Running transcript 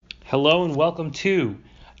Hello and welcome to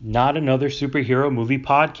Not Another Superhero Movie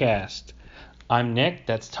Podcast. I'm Nick,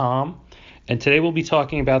 that's Tom, and today we'll be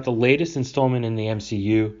talking about the latest installment in the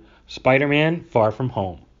MCU, Spider-Man: Far From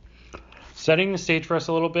Home. Setting the stage for us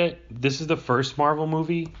a little bit, this is the first Marvel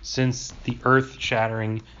movie since the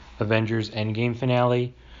earth-shattering Avengers Endgame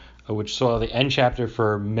finale, which saw the end chapter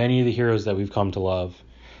for many of the heroes that we've come to love.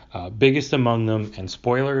 Biggest among them, and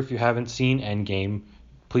spoiler if you haven't seen Endgame,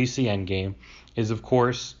 please see Endgame, is of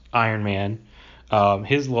course Iron Man.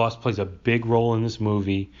 His loss plays a big role in this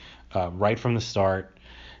movie right from the start.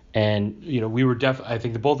 And, I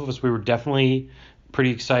think the both of us, we were definitely pretty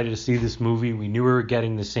excited to see this movie. We knew we were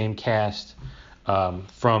getting the same cast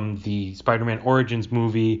from the Spider-Man Origins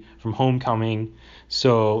movie, from Homecoming.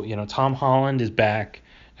 So, Tom Holland is back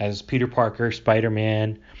as Peter Parker,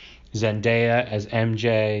 Spider-Man, Zendaya as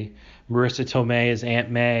MJ, Marissa Tomei as Aunt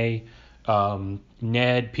May,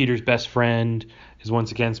 Ned, Peter's best friend, is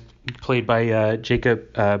once again played by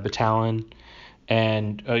Jacob Batalon.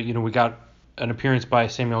 And, we got an appearance by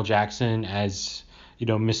Samuel Jackson as,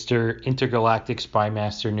 Mr. Intergalactic Spy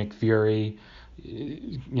Master Nick Fury.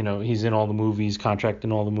 He's in all the movies, contract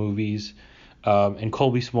in all the movies. And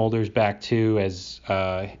Colby Smulders back too as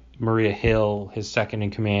Maria Hill, his second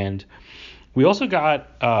in command. We also got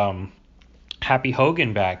Happy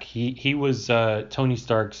Hogan back. He was Tony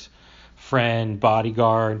Stark's friend,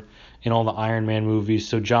 bodyguard in all the Iron Man movies.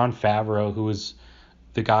 So Jon Favreau, who was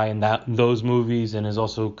the guy in those movies and has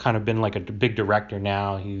also kind of been like a big director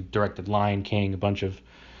now. He directed Lion King, a bunch of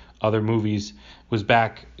other movies, was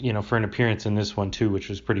back, for an appearance in this one too, which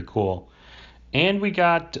was pretty cool. And we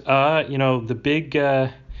got, the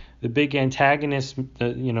big antagonist,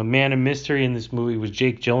 man of mystery in this movie was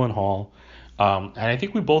Jake Gyllenhaal. And I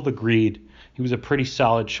think we both agreed he was a pretty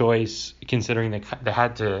solid choice, considering they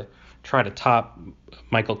had to try to top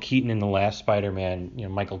Michael Keaton in the last Spider-Man.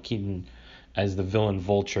 Michael Keaton as the villain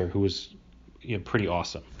Vulture, who was pretty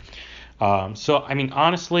awesome. So,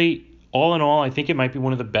 honestly, all in all, I think it might be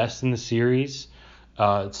one of the best in the series.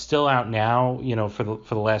 It's still out now, for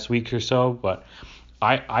the last week or so, but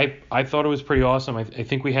I thought it was pretty awesome. I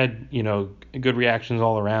think we had, good reactions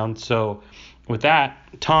all around. So with that,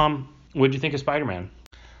 Tom, what did you think of Spider-Man?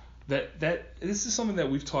 That this is something that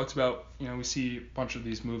we've talked about. We see a bunch of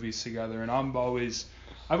these movies together, and I've always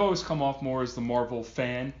come off more as the Marvel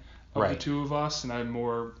fan of the two of us, and I'm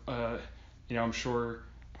more, I'm sure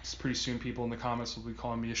pretty soon people in the comments will be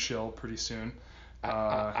calling me a shill pretty soon.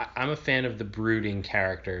 I'm a fan of the brooding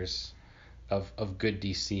characters of good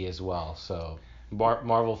DC as well. So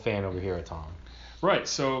Marvel fan over here at Tom. Right.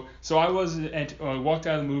 So I was, and I walked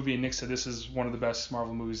out of the movie and Nick said this is one of the best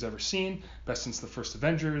Marvel movies ever seen, best since the first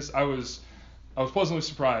Avengers. I was pleasantly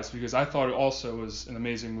surprised because I thought it also was an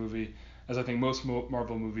amazing movie, as I think most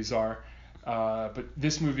Marvel movies are. But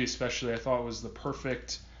this movie especially, I thought was the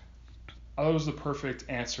perfect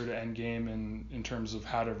answer to Endgame in terms of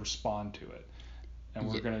how to respond to it. And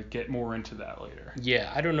we're going to get more into that later.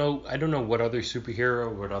 Yeah, I don't know what other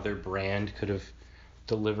superhero, what other brand could have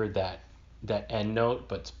delivered that end note,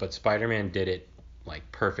 but Spider-Man did it like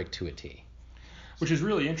perfect to a T. Which is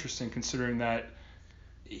really interesting considering that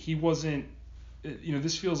he wasn't,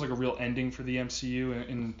 this feels like a real ending for the MCU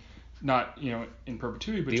and not, in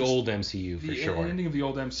perpetuity, but the old MCU for sure. The ending of the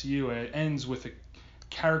old MCU, and it ends with a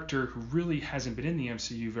character who really hasn't been in the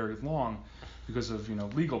MCU very long because of,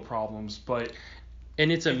 legal problems, but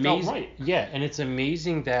and it's amazing. Felt right. Yeah, and it's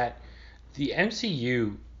amazing that the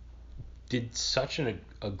MCU did such a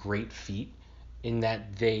great feat in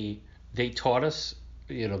that they taught us,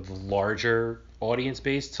 the larger audience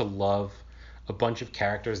base to love a bunch of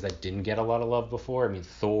characters that didn't get a lot of love before.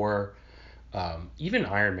 Thor, even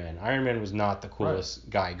Iron Man. Iron Man was not the coolest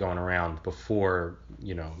guy going around before,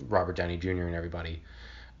 Robert Downey Jr. and everybody.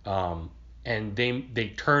 And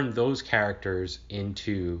they turned those characters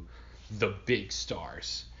into the big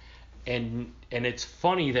stars. And it's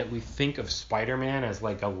funny that we think of Spider-Man as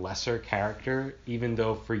like a lesser character, even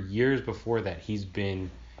though for years before that he's been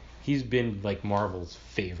like Marvel's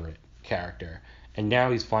favorite character, and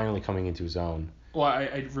now he's finally coming into his own. Well,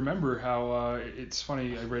 I remember how it's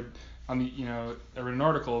funny. I read an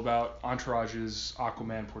article about Entourage's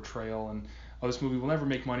Aquaman portrayal, and this movie will never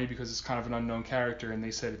make money because it's kind of an unknown character, and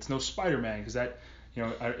they said it's no Spider-Man because that.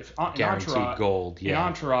 If guaranteed gold, yeah. In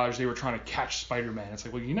Entourage, they were trying to catch Spider-Man. It's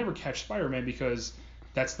like, well, you never catch Spider-Man because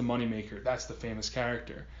that's the moneymaker. That's the famous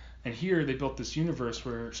character. And here they built this universe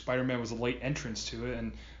where Spider-Man was a late entrance to it,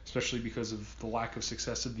 and especially because of the lack of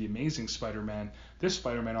success of The Amazing Spider-Man, this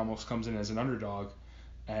Spider-Man almost comes in as an underdog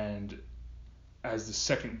and as the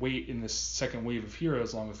second weight in this second wave of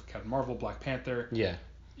heroes, along with Captain Marvel, Black Panther. Yeah.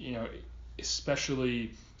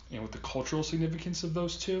 Especially with the cultural significance of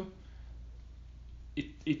those two,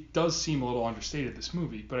 it does seem a little understated, this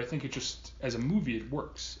movie, but I think it just, as a movie, it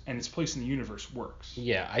works, and its place in the universe works.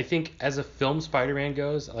 Yeah, I think as a film Spider-Man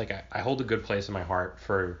goes, like I hold a good place in my heart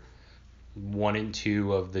for 1 and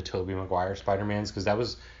 2 of the Tobey Maguire Spider-Mans, because that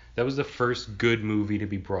was the first good movie to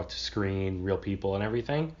be brought to screen, real people and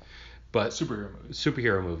everything. But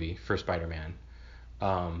superhero movie for Spider-Man.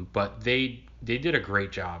 But they did a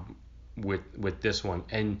great job with this one,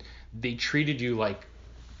 and they treated you like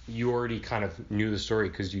you already kind of knew the story,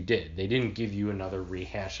 because you did. They didn't give you another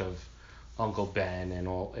rehash of Uncle Ben and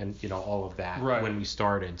all of that when we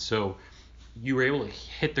started. So you were able to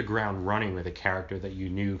hit the ground running with a character that you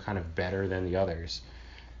knew kind of better than the others,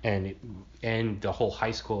 and the whole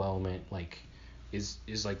high school element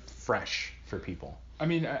is like fresh for people. I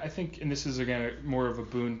mean, I think, and this is again more of a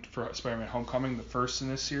boon for Spider-Man: Homecoming, the first in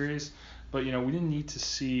this series, but we didn't need to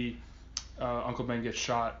see Uncle Ben get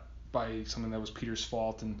shot by something that was Peter's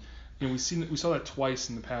fault, and we saw that twice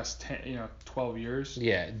in the past 12 years.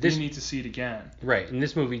 Yeah, we didn't need to see it again. Right, in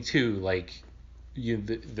this movie too,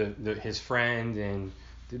 his friend and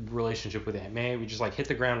the relationship with Aunt May, we just hit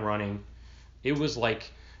the ground running. It was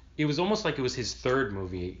almost like it was his third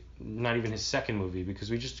movie, not even his second movie, because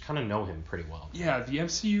we just kind of know him pretty well. Yeah, the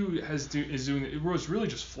MCU is doing it. It was really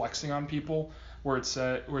just flexing on people, where it's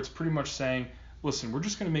pretty much saying, listen, we're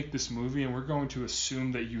just going to make this movie, and we're going to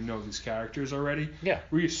assume that you know these characters already. Yeah.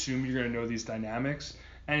 We assume you're going to know these dynamics,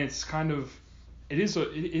 and it's kind of, it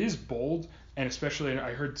is bold, and especially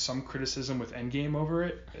I heard some criticism with Endgame over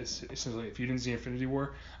it. Essentially, if you didn't see Infinity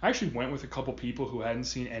War, I actually went with a couple people who hadn't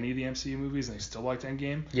seen any of the MCU movies, and they still liked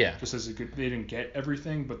Endgame. Yeah. Just as they didn't get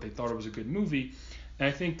everything, but they thought it was a good movie, and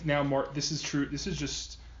I think now this is true. This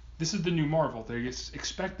is the new Marvel. They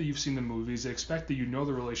expect that you've seen the movies. They expect that you know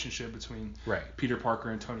the relationship between Peter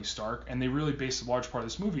Parker and Tony Stark, and they really base a large part of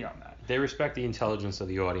this movie on that. They respect the intelligence of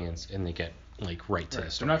the audience, and they get right to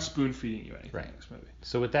the story. They're not spoon feeding you anything in this movie.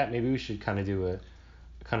 So with that, maybe we should kind of do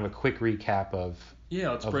a quick recap of.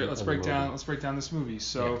 Yeah, let's break down this movie.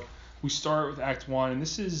 So we start with Act 1, and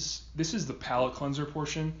this is the palate cleanser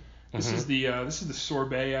portion. This is the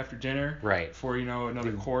sorbet after dinner. Right. For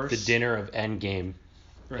another course. The dinner of Endgame.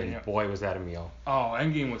 Right, and boy, was that a meal. Oh,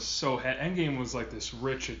 Endgame was Endgame was like this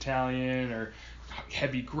rich Italian or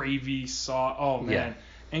heavy gravy sauce. Oh man,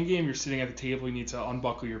 Endgame, you're sitting at the table, you need to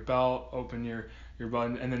unbuckle your belt, open your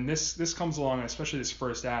button, and then this comes along, and especially this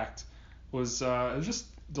first act was it was just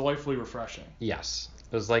delightfully refreshing. Yes,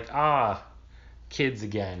 it was like kids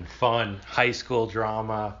again, fun, high school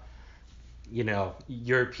drama,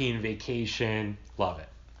 European vacation, love it.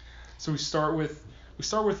 So we start with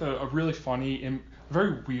a really funny and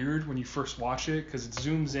very weird when you first watch it, because it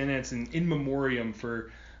zooms in and it's an in memoriam for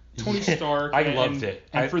Tony Stark. I loved it.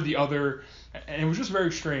 And for the other, and it was just very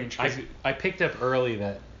strange. I picked up early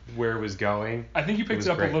where it was going. I think you picked it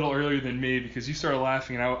up a little earlier than me, because you started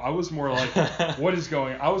laughing, and I was more like, what is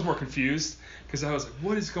going on? I was more confused, because I was like,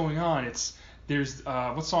 what is going on?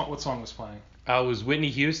 What song was playing? It was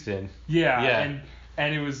Whitney Houston. Yeah.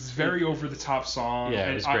 And it was very over the top song.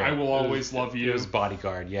 Yeah, it was great. I Will Always Love You. It was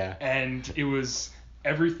Bodyguard, yeah. And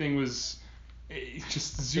everything was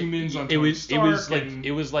just zoom ins on Tony Stark.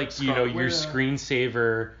 It was like your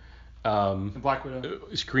screensaver Black Widow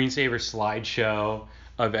screensaver slideshow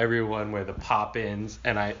of everyone with the pop-ins,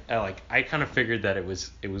 and I kind of figured that it was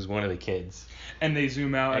one of the kids. And they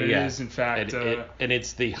zoom out, and it is in fact and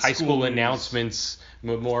it's the high school announcements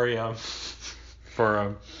memoriam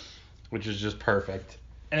for which is just perfect.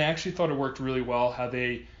 And I actually thought it worked really well how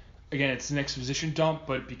they. Again, it's an exposition dump,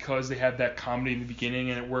 but because they have that comedy in the beginning,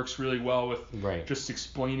 and it works really well with just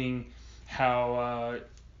explaining how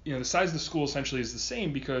the size of the school essentially is the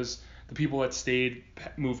same, because the people that stayed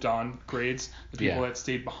moved on grades. The people that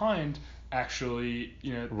stayed behind actually,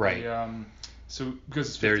 so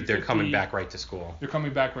because it's 50-50, they're coming back right to school. They're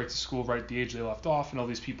coming back right to school, right at the age they left off, and all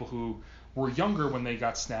these people who were younger when they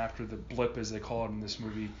got snapped, or the blip as they call it in this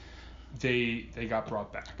movie, they got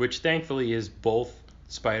brought back. Which thankfully is both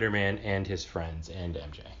Spider-Man and his friends and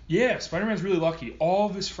MJ. Yeah, Spider-Man's really lucky. All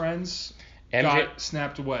of his friends got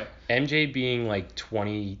snapped away. MJ being like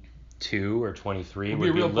 22 or 23 would be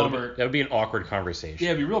a real bummer. That would be an awkward conversation.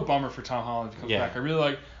 Yeah, it'd be a real bummer for Tom Holland to come back. I really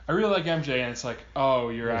like MJ, and it's like,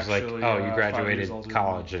 you graduated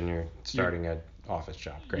college and you're starting an office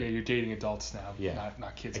job. Great. Yeah, you're dating adults now,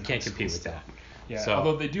 not kids. I can't compete with that. Yeah,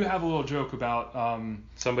 although they do have a little joke about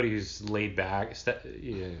somebody who's laid back.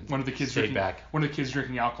 One of the kids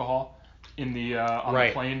drinking alcohol in the on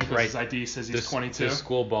the plane because his ID says he's 22. The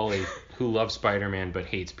school bully who loves Spider-Man but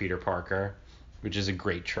hates Peter Parker, which is a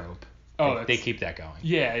great trope. They keep that going.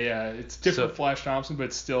 Yeah. It's different Flash Thompson,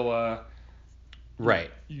 but still.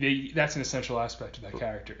 Right. That's an essential aspect of that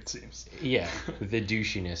character, it seems. Yeah, the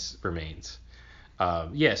douchiness remains.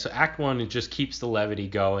 So Act 1, it just keeps the levity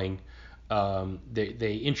going.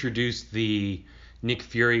 They introduce the Nick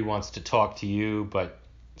Fury wants to talk to you, but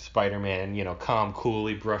Spider-Man, calm,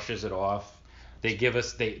 coolly brushes it off. They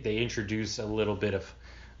introduce a little bit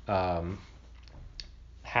of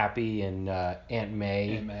Happy and Aunt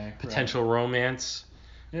May potential romance.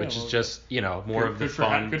 Which is just, more of the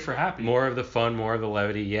fun. Good for Happy. More of the fun, more of the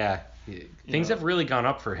levity. Yeah. Things have really gone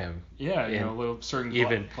up for him. Yeah, little certain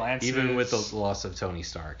glances. Even with the loss of Tony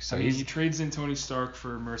Stark. So he trades in Tony Stark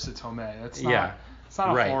for Marissa Tomei. It's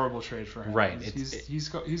not a horrible trade for him. Right.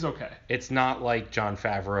 He's okay. It's not like Jon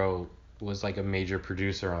Favreau was like a major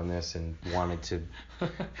producer on this and wanted to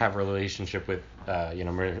have a relationship with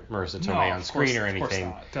Marissa Tomei on screen or anything. Of course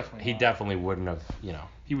not. Definitely he not. definitely wouldn't have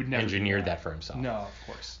he would never engineered that for himself. No, of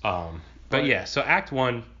course. So Act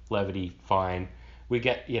 1 levity, fine. We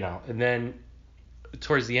get and then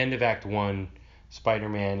towards the end of Act 1,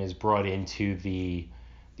 Spider-Man is brought into the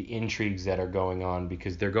intrigues that are going on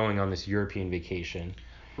because they're going on this European vacation.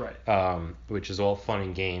 Right. Which is all fun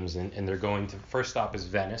and games, and they're going to first stop is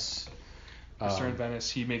Venice. In Venice,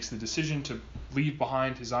 he makes the decision to leave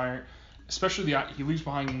behind his Iron, especially he leaves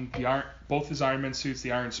behind both his Iron Man suits,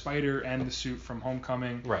 the Iron Spider and the suit from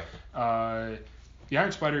Homecoming. Right. The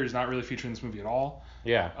Iron Spider is not really featured in this movie at all.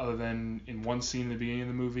 Yeah. Other than in one scene in the beginning of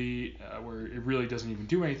the movie where it really doesn't even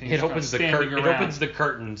do anything. It opens the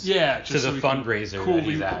curtains. Yeah. To the fundraiser that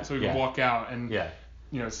he's at. So he can walk out and. Yeah.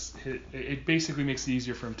 It basically makes it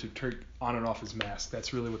easier for him to turn on and off his mask.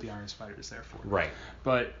 That's really what the Iron Spider is there for. Right.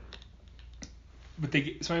 But they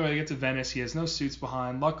get to Venice. He has no suits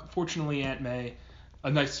behind. Fortunately, Aunt May, a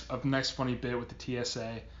nice funny bit with the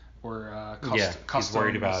TSA or customs. He's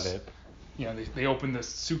worried about it. They open the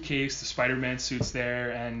suitcase, the Spider-Man suit's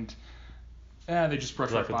there, and they just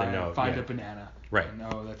brush right by and find a banana. Right.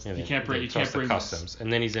 You can't bring customs. This.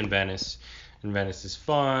 And then he's in Venice, and Venice is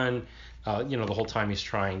fun. The whole time he's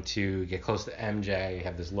trying to get close to MJ,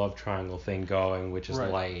 have this love triangle thing going, which is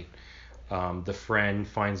light. The friend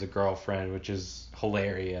finds a girlfriend, which is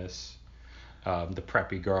hilarious. The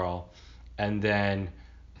preppy girl, and then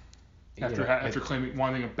after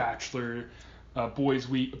wanting a bachelor, boys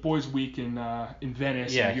week in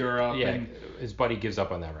Venice, in Europe, and his buddy gives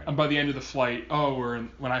up on that and by the end of the flight,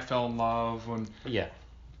 when I fell in love,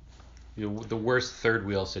 the worst third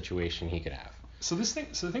wheel situation he could have. So the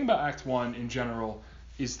thing about Act 1 in general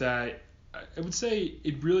is that I would say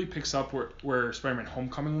it really picks up where Spider-Man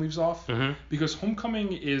Homecoming leaves off, because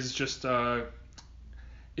Homecoming is just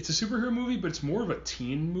it's a superhero movie, but it's more of a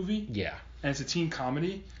teen movie. Yeah. And it's a teen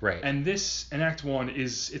comedy. Right. And Act 1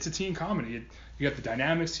 it's a teen comedy. You got the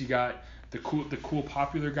dynamics, you got the cool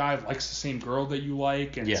popular guy likes the same girl that you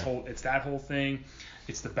like, and it's that whole thing.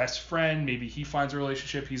 It's the best friend. Maybe he finds a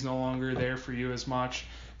relationship. He's no longer there for you as much.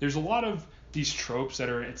 There's a lot of these tropes that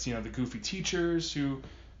are the goofy teachers who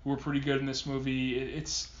were pretty good in this movie.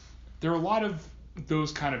 There are a lot of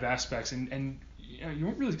those kind of aspects, and you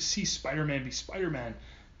don't really see Spider-Man be Spider-Man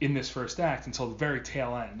in this first act until the very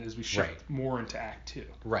tail end as we shift more into Act 2.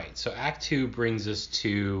 Right. So Act 2 brings us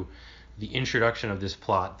to the introduction of this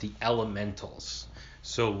plot, the Elementals.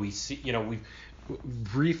 So we see, we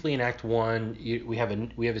briefly in Act 1 we have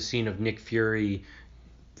a scene of Nick Fury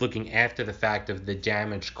looking after the fact of the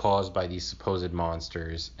damage caused by these supposed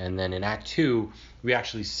monsters, and then in Act 2 we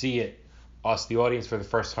actually see us the audience for the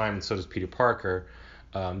first time, and so does Peter Parker.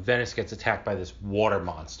 Venice gets attacked by this water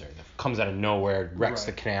monster that comes out of nowhere, wrecks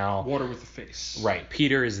the canal. Water with a face. Right.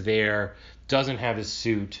 Peter is there, doesn't have his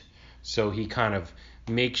suit, so he kind of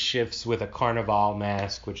makeshifts with a carnival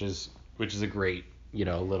mask, which is a great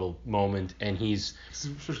little moment, and he's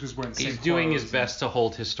doing his best to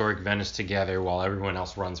hold historic Venice together while everyone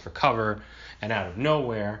else runs for cover, and out of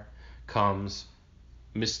nowhere comes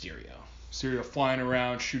Mysterio. Mysterio flying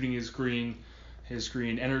around, shooting his green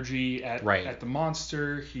energy at the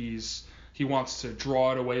monster. He wants to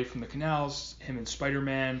draw it away from the canals. Him and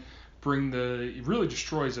Spider-Man it really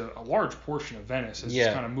destroys a large portion of Venice as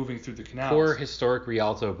it's kind of moving through the canals. Poor historic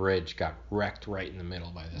Rialto Bridge got wrecked right in the middle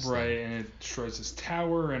by this thing. Right, and it destroys this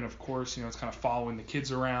tower, and of course, it's kind of following the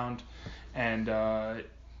kids around, and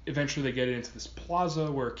eventually they get it into this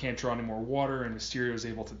plaza where it can't draw any more water, and Mysterio is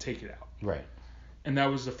able to take it out. Right. And that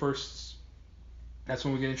was that's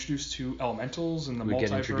when we get introduced to Elementals and the multiverse. We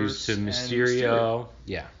get introduced to Mysterio.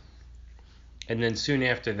 Yeah. And then soon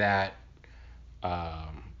after that,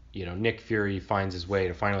 Nick Fury finds his way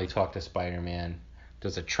to finally talk to Spider-Man,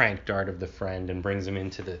 does a trank dart of the friend, and brings him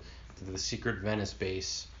into the secret Venice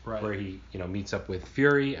base. Right. where he meets up with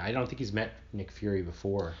Fury. I don't think he's met Nick Fury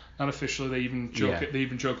before. Not officially. They even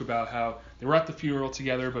joke about how they were at the funeral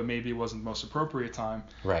together, but maybe it wasn't the most appropriate time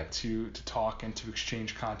to talk and to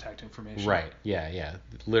exchange contact information. Right. Yeah.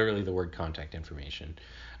 Literally the word contact information.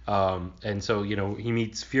 And so he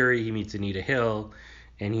meets Fury, he meets Anita Hill,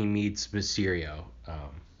 and he meets Mysterio.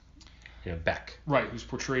 Beck. Right, who's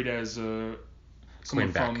portrayed as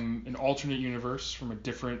someone from an alternate universe, from a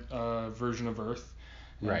different version of Earth.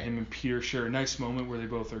 And right. Him and Peter share a nice moment where they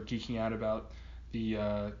both are geeking out about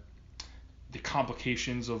the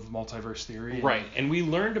complications of multiverse theory. Right, and we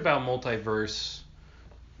learned about multiverse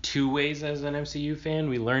two ways as an MCU fan.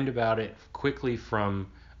 We learned about it quickly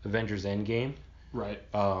from Avengers Endgame. Right.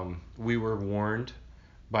 We were warned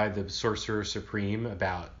by the Sorcerer Supreme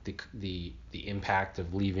about the impact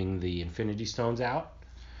of leaving the Infinity Stones out,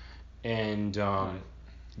 and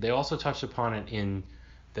they also touched upon it in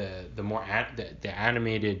the more the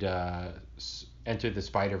animated Enter the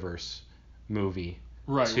Spider-Verse movie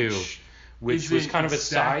too, which was kind of a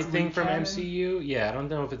side thing from MCU. Yeah, I don't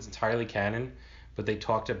know if it's entirely canon, but they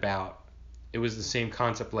talked about it was the same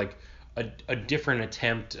concept, like a different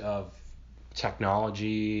attempt of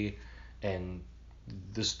technology, and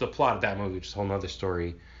the plot of that movie, which is a whole nother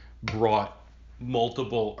story, brought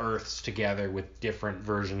multiple Earths together with different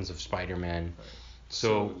versions of Spider-Man.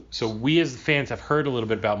 So we as fans have heard a little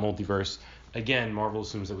bit about multiverse. Again, Marvel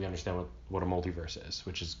assumes that we understand what a multiverse is,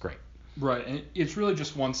 which is great. Right, and it's really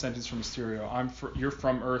just one sentence from Mysterio. You're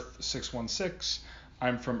from Earth 616.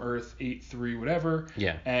 I'm from Earth 83 whatever.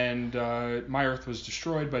 Yeah. And my Earth was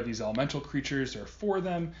destroyed by these elemental creatures. There are 4 of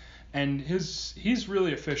them. And he's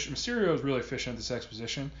really efficient. Mysterio is really efficient at this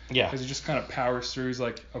exposition. Yeah. Because he just kind of powers through. He's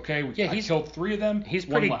like, okay, I killed 3 of them. He's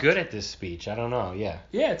pretty good at this speech. I don't know. Yeah.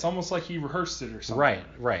 Yeah, it's almost like he rehearsed it or something.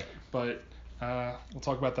 Right. But we'll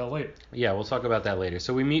talk about that later. Yeah, we'll talk about that later.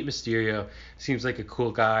 So we meet Mysterio. Seems like a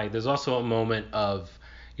cool guy. There's also a moment of,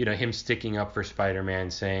 him sticking up for Spider-Man,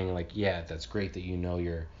 saying like, yeah, that's great that you know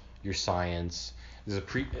your science. There's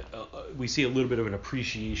we see a little bit of an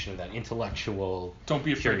appreciation of that intellectual Don't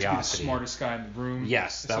be afraid curiosity. to be the smartest guy in the room.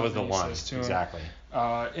 Yes, that was the one. Exactly.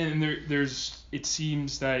 And it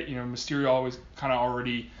seems that Mysterio always kind of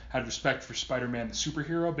already had respect for Spider-Man the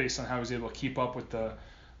superhero based on how he was able to keep up with the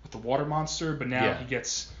water monster, but now he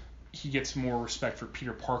gets more respect for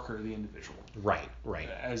Peter Parker the individual. Right.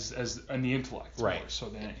 As and the intellect. Right. More so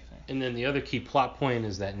than anything. And then the other key plot point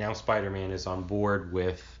is that now Spider-Man is on board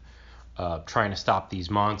with trying to stop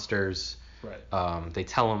these monsters. Right. They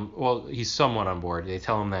tell him, well, he's somewhat on board. They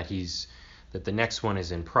tell him that the next one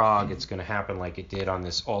is in Prague. Mm-hmm. It's going to happen like it did on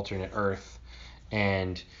this alternate Earth,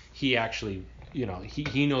 and he actually,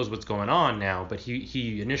 he knows what's going on now, but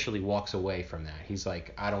he initially walks away from that. He's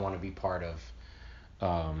like, I don't want to be part of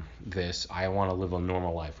this. I want to live a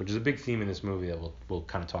normal life, which is a big theme in this movie that we'll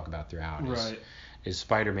kind of talk about throughout. Right. Is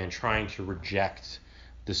Spider-Man trying to reject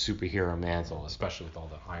the superhero mantle, especially with all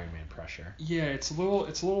the Iron Man pressure. Yeah, it's a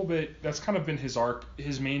little bit. That's kind of been his arc,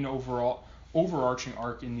 his main overarching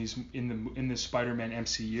arc in the Spider-Man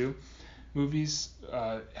MCU movies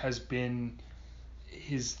has been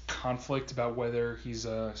his conflict about whether he's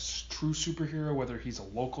a true superhero, whether he's a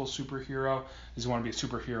local superhero, does he want to be a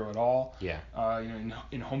superhero at all? Yeah.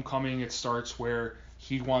 In Homecoming, it starts where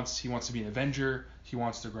he wants to be an Avenger. He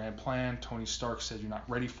wants the grand plan. Tony Stark said, "You're not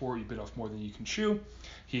ready for it. You bit off more than you can chew."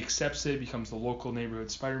 He accepts it, becomes the local neighborhood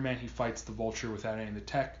Spider-Man. He fights the Vulture without any of the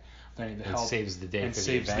tech, without any of the help. Saves the day for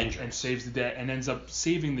the Avengers. And saves the day, and ends up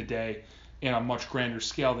saving the day in a much grander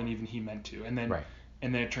scale than even he meant to. And then,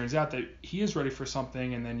 and then it turns out that he is ready for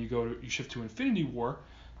something. And then you shift to Infinity War,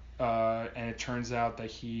 and it turns out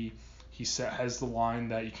that he has the line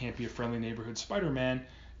that you can't be a friendly neighborhood Spider-Man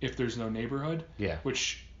if there's no neighborhood. Yeah.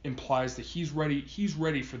 Which implies that he's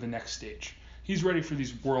ready for the next stage. He's ready for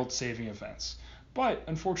these world-saving events. But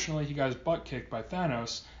unfortunately, he got his butt kicked by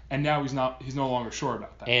Thanos, and now he's no longer sure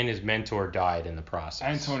about that. And his mentor died in the process.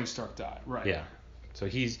 And Tony Stark died, right? Yeah. So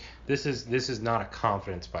this is not a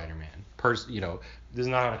confident Spider-Man. This is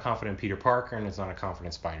not a confident Peter Parker, and it's not a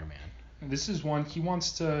confident Spider-Man. This is one he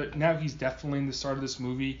wants to. Now he's definitely in the start of this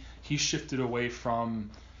movie. He shifted away from,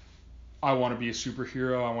 I want to be a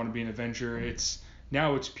superhero, I want to be an Avenger.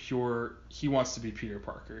 Now it's pure. He wants to be Peter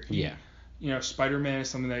Parker. Spider-Man is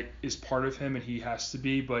something that is part of him, and he has to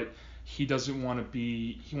be, but he doesn't want to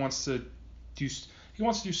be. He wants to do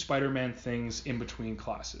Spider-Man things in between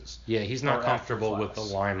classes. Yeah, he's not comfortable with the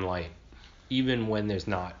limelight, even when there's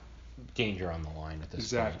not danger on the line at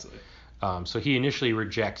this point. Exactly. So he initially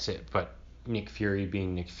rejects it, but Nick Fury,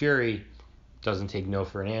 being Nick Fury, doesn't take no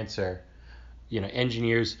for an answer.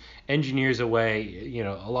 engineers away.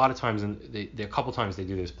 A lot of times, a couple times they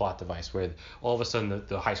do this plot device where all of a sudden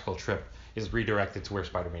the high school trip is redirected to where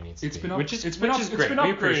Spider-Man needs to be, which is great.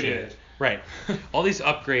 We appreciate it. Right. All these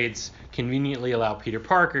upgrades conveniently allow Peter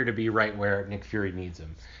Parker to be right where Nick Fury needs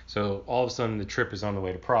him. So all of a sudden the trip is on the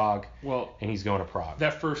way to Prague. Well, and he's going to Prague.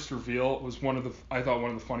 That first reveal was I thought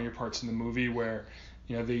one of the funnier parts in the movie where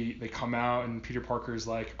they come out and Peter Parker's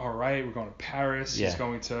like, all right, we're going to Paris. Yeah. He's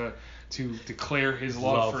going to declare his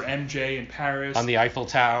love for MJ in Paris. On the Eiffel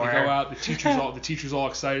Tower. They go out, the teacher's all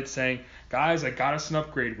excited saying, guys, I got us an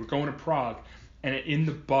upgrade. We're going to Prague. And in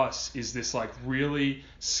the bus is this like really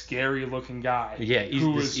scary looking guy. Yeah,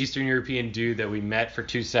 this Eastern European dude that we met for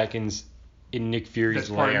 2 seconds in Nick Fury's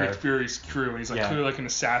lair. That's part of Nick Fury's crew, and he's like clearly like an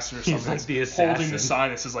assassin or something. He's like the assassin. Holding the sign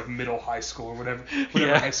that says like middle high school or whatever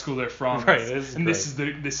high school they're from. Right. And this is the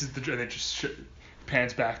and it just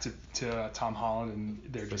pans back to Tom Holland, and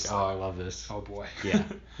they're just like, oh, I love this. Oh boy.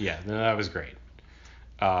 Yeah. No, that was great.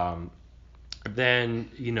 Then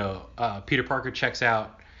Peter Parker checks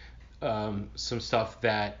out some stuff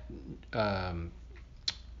that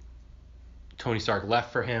Tony Stark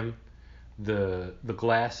left for him, the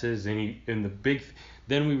glasses, and the big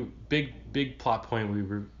plot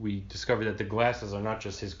point we discovered that the glasses are not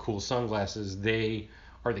just his cool sunglasses, they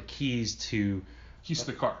are the keys to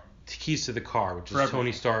the car. Keys to the car, which is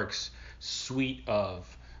Tony Stark's suite of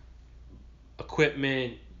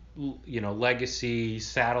equipment, legacy,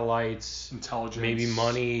 satellites, intelligence, maybe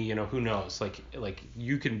money, who knows? Like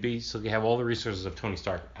you can basically have all the resources of Tony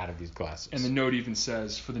Stark out of these glasses. And the note even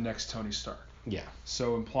says for the next Tony Stark. Yeah.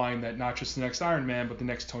 So implying that not just the next Iron Man, but the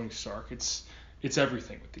next Tony Stark. It's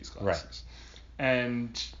everything with these glasses. Right.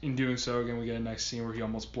 And in doing so, again, we get a nice scene where he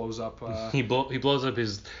almost blows up. He blows up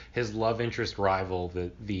his love interest rival,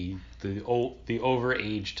 the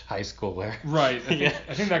overaged high schooler. Right.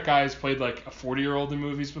 I think that guy has played like a 40-year-old in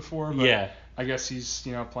movies before. But yeah. I guess he's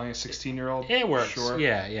playing a 16-year-old. It works. Sure.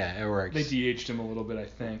 Yeah, it works. They de-aged him a little bit, I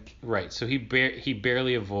think. Right. So he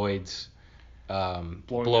barely avoids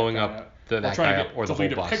blowing up that guy up or the whole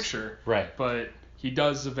bus. A picture. Right. But he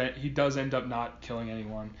does end up not killing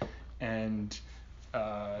anyone, and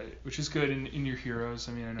which is good in your heroes.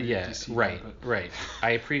 I mean, I know you're DC. Right.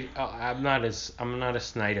 I'm not a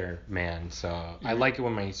Snyder man, so I like it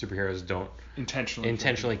when my superheroes don't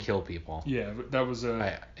intentionally kill people. Yeah, but that was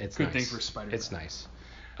a good thing for Spider-Man. It's nice.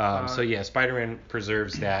 Spider-Man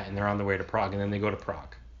preserves that, and they're on the way to Prague, and then they go to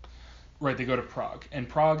Prague. Right, they go to Prague, and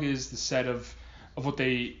Prague is the set of what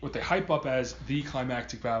they hype up as the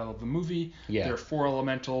climactic battle of the movie. Yeah. There are 4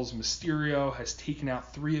 elementals. Mysterio has taken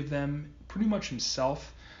out 3 of them pretty much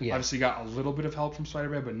himself. Yeah. Obviously got a little bit of help from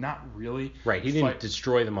Spider-Man, but not really. Right, he didn't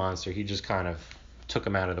destroy the monster. He just kind of took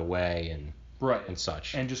him out of the way and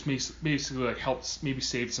such. And just basically like helped maybe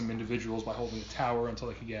save some individuals by holding the tower until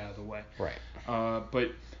they could get out of the way. Right.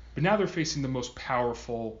 But now they're facing the most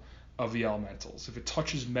powerful of the elementals. If it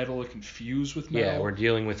touches metal, it can fuse with metal. Yeah, we're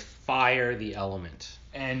dealing with fire, the element.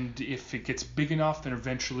 And if it gets big enough, then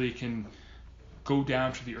eventually it can go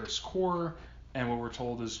down to the Earth's core. And what we're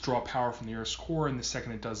told is draw power from the Earth's core. And the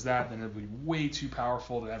second it does that, then it'll be way too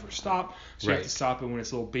powerful to ever stop. So you have to stop it when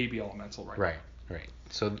it's a little baby elemental, right? Right.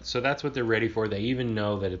 So that's what they're ready for. They even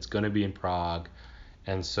know that it's going to be in Prague.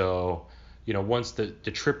 And so, once the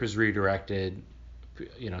trip is redirected,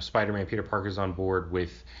 Spider-Man, Peter Parker's on board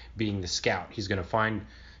with being the scout. He's gonna find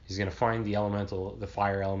the elemental, the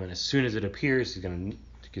fire element, as soon as it appears.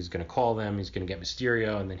 He's gonna call them. He's gonna get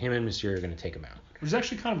Mysterio, and then him and Mysterio are gonna take him out. There's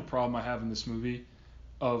actually kind of a problem I have in this movie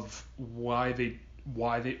of what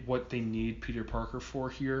they need Peter Parker for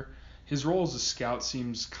here. His role as a scout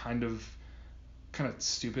seems kind of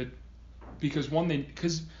stupid because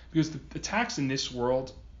the attacks in this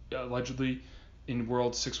world, allegedly in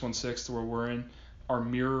World 616, where we're in, are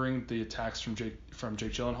mirroring the attacks from Jake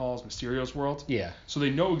Gyllenhaal's Mysterio's world. Yeah. So they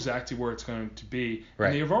know exactly where it's going to be. Right.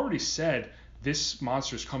 And they have already said this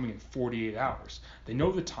monster is coming in 48 hours. They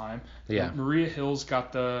know the time. Yeah. Maria Hill's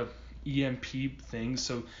got the EMP thing,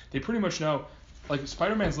 so they pretty much know. Like,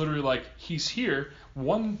 Spider-Man's literally like, he's here.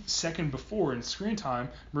 1 second before in screen time,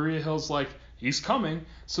 Maria Hill's like, he's coming.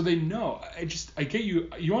 So they know. I get you.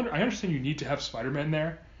 I understand you need to have Spider-Man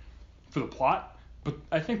there for the plot. But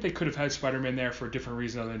I think they could have had Spider-Man there for a different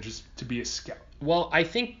reason other than just to be a scout. Well, I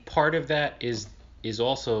think part of that is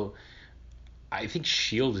also, I think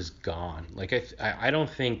S.H.I.E.L.D. is gone. Like, I don't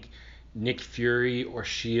think Nick Fury or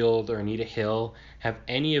S.H.I.E.L.D. or Anita Hill have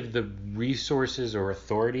any of the resources or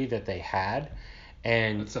authority that they had.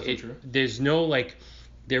 And that's definitely true. There's no, like,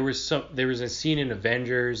 there was a scene in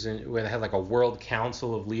Avengers where they had like a world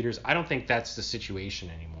council of leaders. I don't think that's the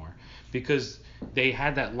situation anymore. because they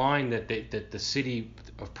had that line that the city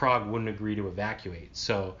of Prague wouldn't agree to evacuate.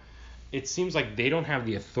 So it seems like they don't have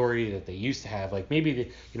the authority that they used to have. Like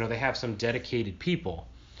maybe they have some dedicated people,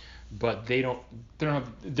 but they don't have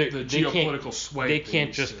the geopolitical sway. They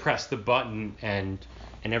can't just press the button and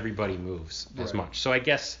everybody moves as much. So I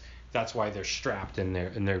guess that's why they're strapped and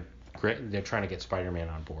they're trying to get Spider-Man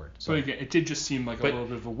on board. So, but again, it did just seem like a little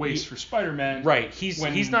bit of a waste for Spider-Man. Right.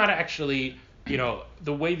 He's not actually,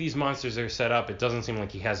 the way these monsters are set up, it doesn't seem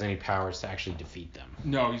like he has any powers to actually defeat them.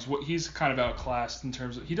 No, he's kind of outclassed in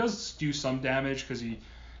terms of, he does do some damage because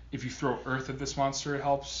if you throw earth at this monster, it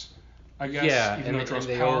helps, I guess. Yeah, even and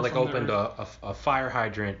they opened a fire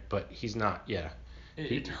hydrant, but he's not. Yeah.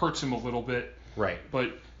 It hurts him a little bit. Right.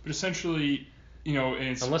 But essentially,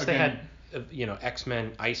 it's unless they had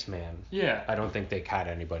X-Men Iceman. Yeah. I don't think they had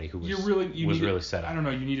anybody who was really set up. I don't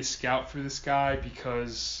know. You need a scout for this guy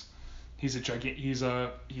because he's a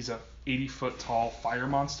 80-foot tall fire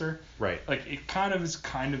monster. Right. Like it is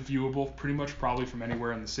viewable pretty much probably from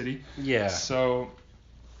anywhere in the city. Yeah. So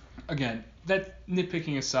again, that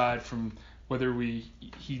nitpicking aside from whether he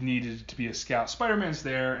needed to be a scout, Spider-Man's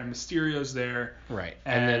there and Mysterio's there. Right.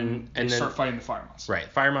 And then start fighting the fire monster. Right.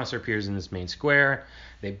 Fire monster appears in this main square.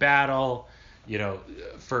 They battle.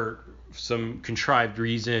 For some contrived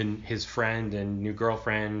reason, his friend and new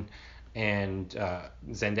girlfriend and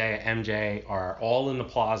Zendaya MJ are all in the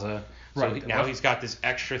plaza. So right. Now he's got this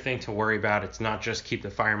extra thing to worry about. It's not just keep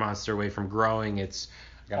the fire monster away from growing. It's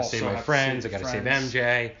I gotta save my friends. I gotta save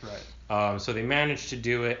MJ. Right. So they managed to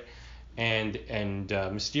do it, and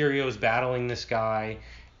Mysterio is battling this guy,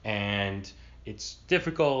 and it's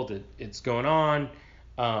difficult. It's going on.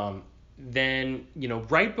 Then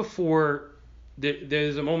right before.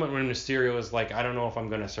 There's a moment when Mysterio is like, I don't know if I'm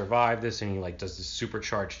going to survive this, and he does this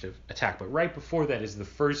supercharged attack. But right before that is the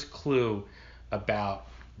first clue about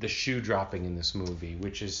the shoe dropping in this movie,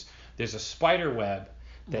 which is there's a spider web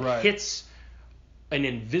that hits an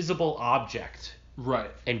invisible object,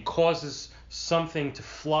 and causes something to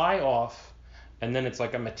fly off, and then it's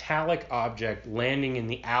like a metallic object landing in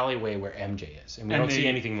the alleyway where MJ is, and we don't see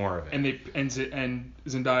anything more of it. And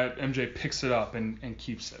Zendaya MJ picks it up and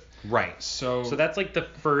keeps it. Right. So that's like the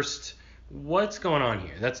first. What's going on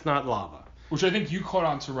here? That's not lava. Which I think you caught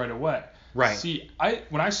on to right away. Right. See,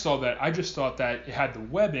 when I saw that, I just thought that it had the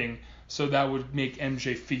webbing, so that would make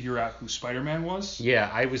MJ figure out who Spider-Man was.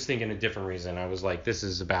 Yeah, I was thinking a different reason. I was like, this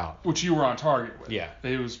is about. Which you were on target with. Yeah.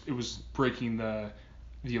 It was breaking the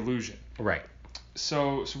illusion. Right.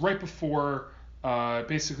 So right before,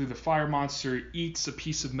 basically the fire monster eats a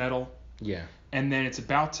piece of metal. Yeah. And then it's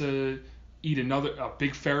about to eat a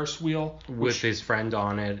big Ferris wheel with his friend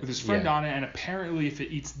on it. With his friend on it, and apparently if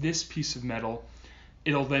it eats this piece of metal,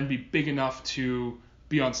 it'll then be big enough to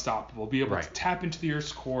be unstoppable, be able to tap into the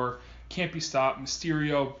Earth's core, can't be stopped.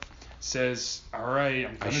 Mysterio says, "All right,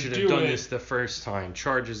 I'm gonna do it." I should have done this the first time.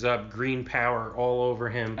 Charges up, green power all over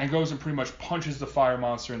him, and goes and pretty much punches the fire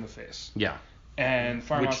monster in the face. Yeah. And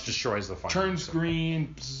fire monster destroys the fire. Turns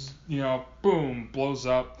green, boom, blows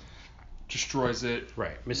up. Destroys it.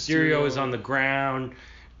 Right. Mysterio is on the ground,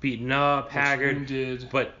 beaten up, haggard, wounded,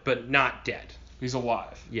 but not dead. He's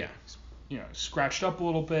alive. Yeah. Scratched up a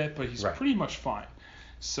little bit, but he's pretty much fine.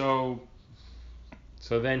 So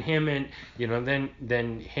then him and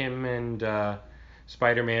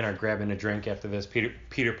Spider-Man are grabbing a drink after this.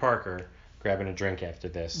 Peter Parker grabbing a drink after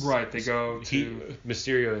this. Right. They go to.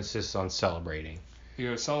 Mysterio insists on celebrating. They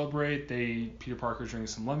go celebrate. Peter Parker's drinking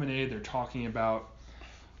some lemonade. They're talking about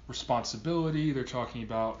responsibility. They're talking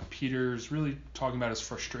about Peter's really talking about his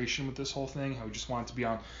frustration with this whole thing. How he just wanted to be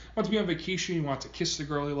on vacation. He wanted to kiss the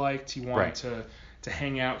girl he liked. He wanted to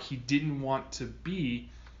hang out. He doesn't want to be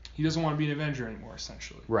an Avenger anymore,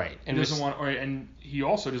 essentially. Right. And he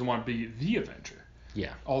also doesn't want to be the Avenger.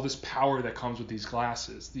 Yeah. All this power that comes with these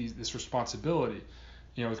glasses, this responsibility.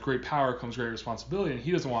 With great power comes great responsibility, and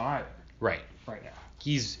he doesn't want either. Right. Right now.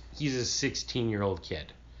 He's a 16-year-old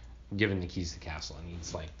kid given the keys to the castle, and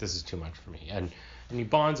he's like, this is too much for me. And he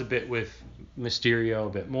bonds a bit with Mysterio a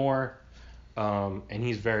bit more. And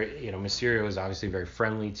he's Mysterio is obviously very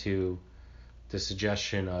friendly to the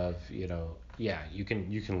suggestion of, you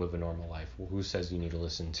can live a normal life. Well, who says you need to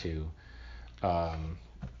listen to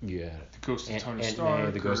the ghost of Tony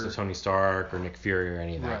Stark, the ghost of Tony Stark or Nick Fury or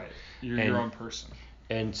any of that. Right. You're your own person.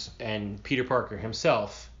 And Peter Parker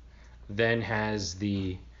himself then has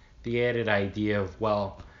the added idea of,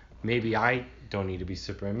 well, maybe I don't need to be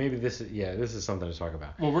Superman. Maybe this is something to talk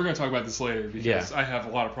about. Well, we're going to talk about this later because I have a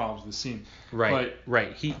lot of problems with the scene. Right.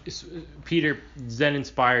 Peter then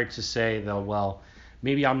inspired to say, though, well,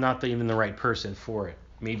 maybe I'm not even the right person for it.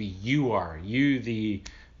 Maybe you are. You, the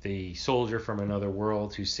the soldier from another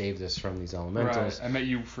world who saved us from these elementals. Right. I met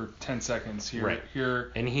you for 10 seconds here. Right.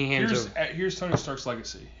 Here. And here's Tony Stark's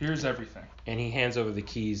legacy. Here's everything. And he hands over the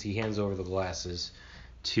keys. He hands over the glasses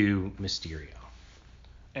to Mysterio.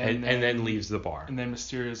 And then leaves the bar. And then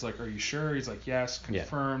Mysterio's like, "Are you sure?" He's like, "Yes,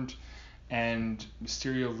 confirmed." Yeah. And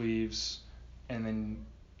Mysterio leaves, and then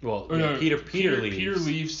Peter leaves. Peter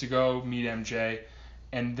leaves to go meet MJ,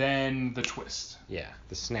 and then the twist. Yeah,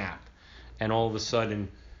 the snap, and all of a sudden,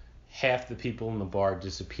 half the people in the bar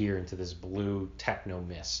disappear into this blue techno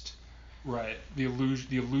mist. Right, the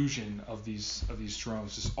illusion of these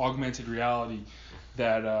drones, this augmented reality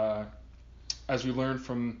that, as we learned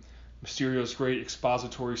from Mysterio's great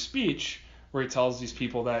expository speech, where he tells these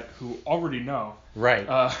people who already know. Right.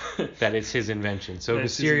 That it's his invention. So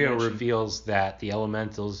Mysterio reveals that the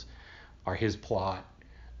elementals are his plot.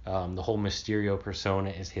 The whole Mysterio persona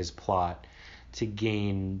is his plot to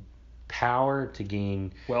gain power, to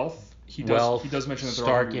gain wealth. He does mention that they're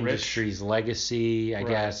Stark rich. Industries legacy, I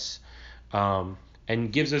guess.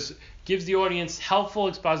 And gives the audience helpful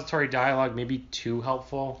expository dialogue, maybe too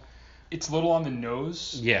helpful. It's a little on the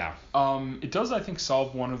nose. Yeah. It does, I think,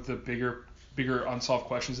 solve one of the bigger unsolved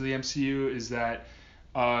questions of the MCU, is that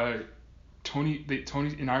Tony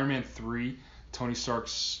in Iron Man 3, Tony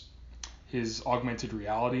Stark's his augmented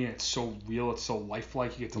reality, and it's so real, it's so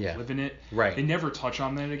lifelike, you get to live in it. Right. They never touch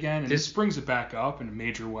on that again, and this brings it back up in a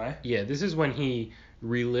major way. Yeah, this is when he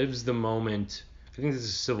relives the moment. I think this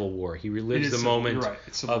is Civil War. He relives the moment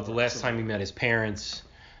of the last time he met his parents,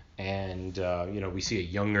 and we see a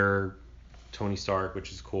younger Tony Stark,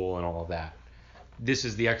 which is cool and all of that. This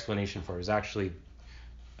is the explanation for it. It was actually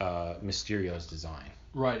Mysterio's design.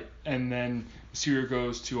 Right, and then Mysterio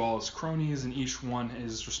goes to all his cronies, and each one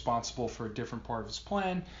is responsible for a different part of his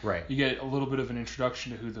plan. Right. You get a little bit of an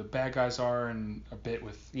introduction to who the bad guys are, and a bit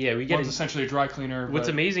with one's essentially a dry cleaner. What's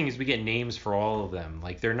amazing is we get names for all of them.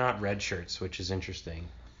 Like, they're not red shirts, which is interesting.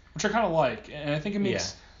 Which I kind of like, and I think it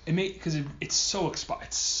makes because it's so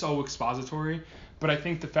expository. But I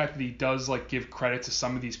think the fact that he does give credit to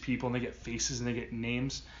some of these people, and they get faces and they get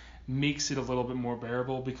names, makes it a little bit more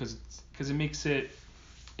bearable, because it makes it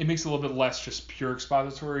a little bit less just pure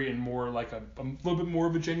expository and more like a little bit more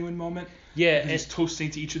of a genuine moment. Yeah, and he's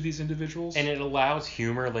toasting to each of these individuals, and it allows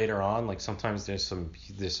humor later on. Like, sometimes there's some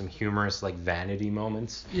humorous vanity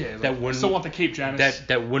moments. Yeah, that wouldn't, still want the Cape Janus.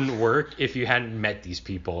 That wouldn't work if you hadn't met these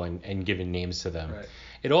people and given names to them. Right.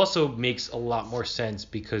 It also makes a lot more sense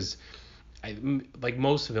because, like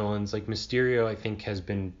most villains, like Mysterio, I think has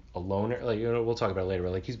been a loner. We'll talk about it later.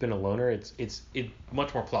 But he's been a loner. It's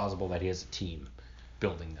much more plausible that he has a team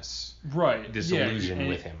building this illusion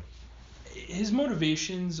with him. His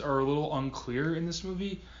motivations are a little unclear in this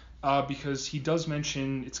movie, because he does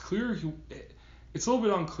mention it's a little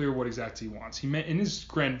bit unclear what exactly he wants. In his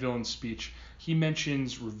grand villain speech, he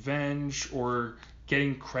mentions revenge or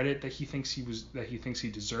getting credit that he thinks he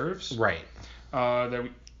deserves. Right.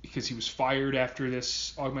 Because he was fired after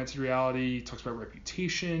this augmented reality. He talks about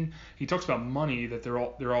reputation. He talks about money, that they're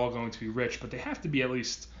all going to be rich, but they have to be at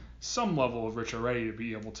least some level of rich already to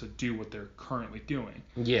be able to do what they're currently doing.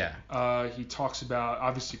 Yeah. He talks about,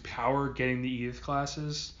 obviously, power, getting the Edith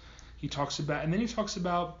classes. He talks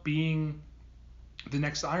about being the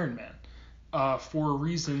next Iron Man, for a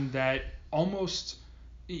reason that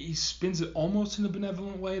he spins it almost in a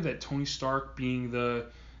benevolent way, that Tony Stark, being the,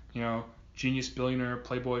 genius billionaire,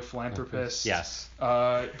 playboy, philanthropist, yes,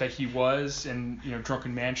 that he was, and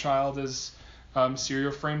drunken man-child, as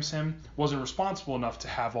Mysterio frames him, wasn't responsible enough to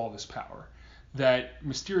have all this power. That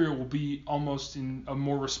Mysterio will be almost in a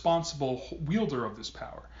more responsible wielder of this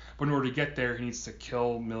power. But in order to get there, he needs to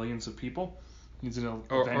kill millions of people. He needs an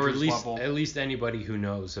Avengers level. At least anybody who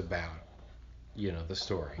knows about, the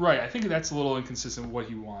story. Right. I think that's a little inconsistent with what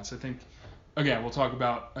he wants. I think, again, we'll talk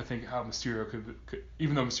about, how Mysterio could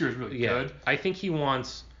even though Mysterio's really good. I think he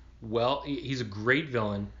wants, he's a great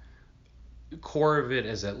villain. The core of it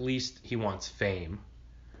is at least he wants fame.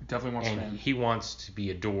 Definitely wants fame. He wants to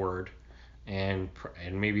be adored, and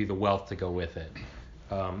maybe the wealth to go with it.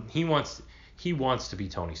 He wants to be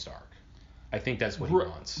Tony Stark. I think that's what he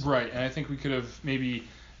wants. Right, and I think the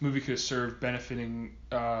movie could have served benefiting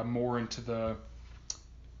more into the.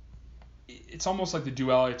 It's almost like the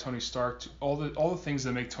duality of Tony Stark. All the things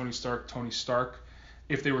that make Tony Stark.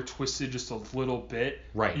 If they were twisted just a little bit,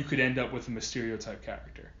 right, you could end up with a Mysterio type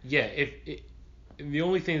character. Yeah, the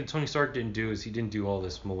only thing that Tony Stark didn't do is he didn't do all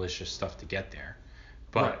this malicious stuff to get there.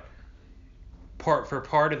 But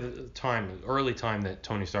part of the time, the early time that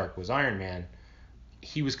Tony Stark was Iron Man,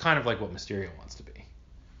 he was kind of like what Mysterio wants to be.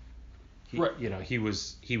 Right. He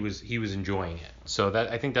was enjoying it. So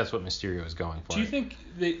I think that's what Mysterio is going for. Do you think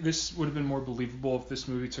this would have been more believable if this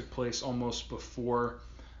movie took place almost before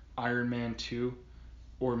Iron Man 2,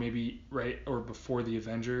 or maybe or before the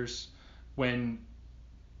Avengers, when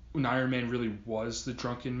Iron Man really was the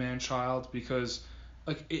drunken man-child? Because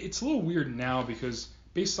like it's a little weird now because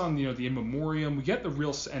based on the In Memoriam, we get the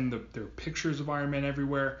real and there are pictures of Iron Man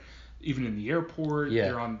everywhere, even in the airport. Yeah.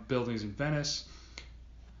 They're on buildings in Venice.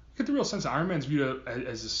 Get the real sense that Iron Man's viewed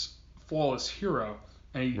as this flawless hero,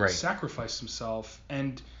 and he sacrificed himself,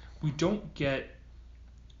 and we don't get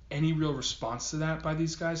any real response to that by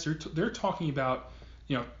these guys. They're talking about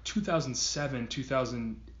 2007,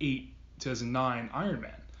 2008, 2009 Iron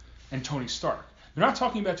Man and Tony Stark. They're not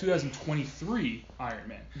talking about 2023 Iron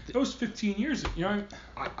Man. That was 15 years.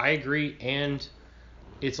 I agree, and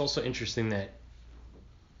it's also interesting that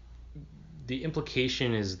the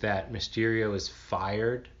implication is that Mysterio is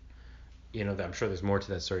fired. I'm sure there's more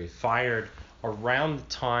to that story. Fired around the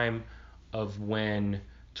time of when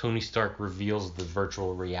Tony Stark reveals the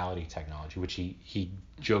virtual reality technology, which he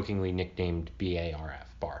jokingly nicknamed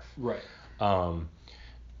BARF. Right.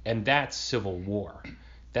 And that's Civil War.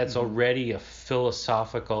 That's already a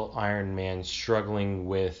philosophical Iron Man struggling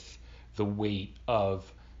with the weight of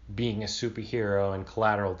being a superhero and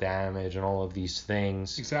collateral damage and all of these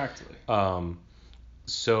things. Exactly.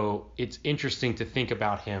 So it's interesting to think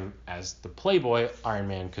about him as the Playboy Iron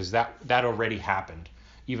Man because that already happened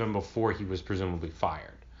even before he was presumably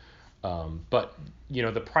fired. But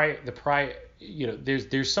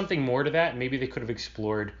there's something more to that. Maybe they could have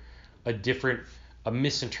explored a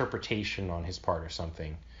misinterpretation on his part or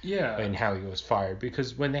something. Yeah. And how he was fired,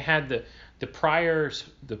 because when they had the prior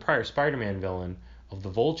Spider-Man villain of the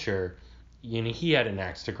Vulture, he had an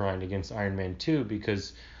axe to grind against Iron Man 2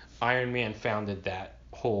 because Iron Man founded that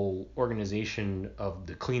whole organization of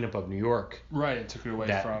the cleanup of New York. Right, and took it away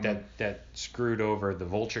from that screwed over the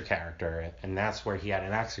Vulture character, and that's where he had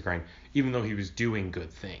an axe to grind, even though he was doing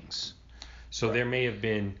good things. So there may have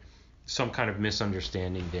been some kind of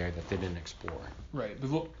misunderstanding there that they didn't explore. Right.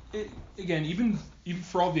 But again, even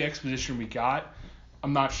for all the exposition we got,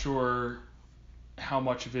 I'm not sure how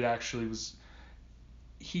much of it actually was.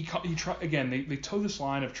 He tried again. They towed this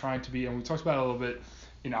line of trying to be, and we talked about it a little bit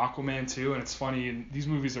in Aquaman too. And it's funny, in these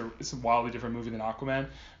movies it's a wildly different movie than Aquaman,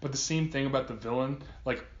 but the same thing about the villain,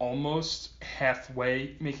 like almost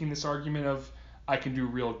halfway making this argument of, I can do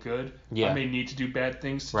real good. Yeah. I may need to do bad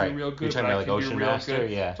things to do real good. You're talking about like Ocean Master?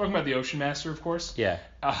 Good. Yeah. Talking about the Ocean Master, of course. Yeah.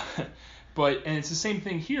 And it's the same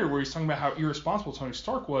thing here where he's talking about how irresponsible Tony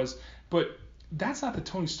Stark was, but that's not the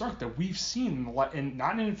Tony Stark that we've seen not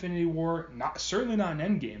in Infinity War, certainly not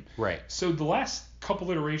in Endgame. Right. So the last couple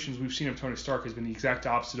iterations we've seen of Tony Stark has been the exact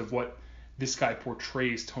opposite of what this guy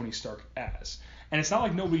portrays Tony Stark as. And it's not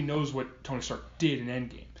like nobody knows what Tony Stark did in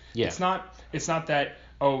Endgame. Yeah. It's not that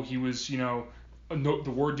he was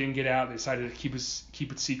the word didn't get out. They decided to keep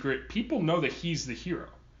it secret. People know that he's the hero.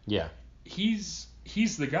 Yeah. He's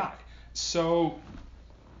the guy. So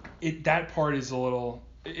that part is a little,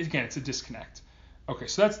 again, it's a disconnect. Okay,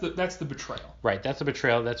 so that's the betrayal. Right, that's the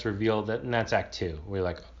betrayal that's revealed, and that's Act 2. We're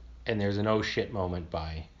like, and there's an oh shit moment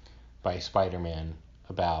by Spider-Man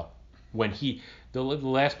about when the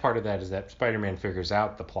last part of that is that Spider-Man figures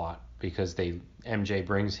out the plot because MJ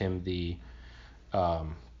brings him the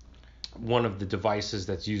one of the devices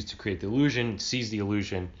that's used to create the illusion, sees the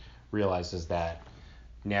illusion, realizes that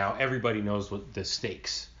now everybody knows what the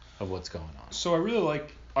stakes of what's going on. So I really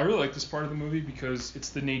like this part of the movie because it's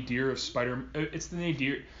the nadir of it's the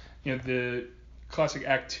nadir, the classic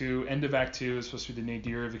Act 2, end of Act 2 is supposed to be the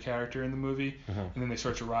nadir of the character in the movie, and then they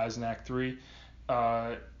start to rise in Act 3.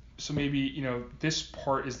 So maybe, this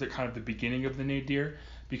part is the kind of the beginning of the nadir,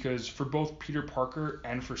 because for both Peter Parker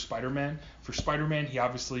and for Spider-Man,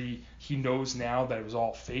 he knows now that it was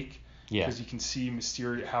all fake, because he can see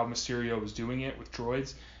how Mysterio was doing it with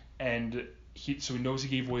droids, and so he knows he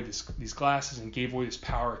gave away these glasses and gave away this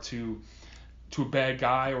power to a bad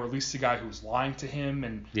guy, or at least a guy who was lying to him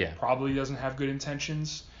and probably doesn't have good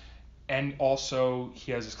intentions. And also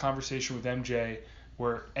he has this conversation with MJ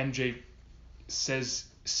where MJ says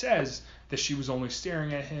that she was only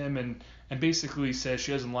staring at him and basically says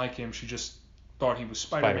she doesn't like him. She just thought he was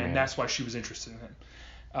Spider-Man. And that's why she was interested in him.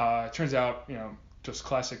 It turns out, just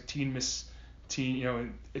classic teen, it's a teen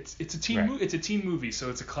movie. It's a teen movie, so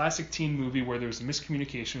it's a classic teen movie where there's a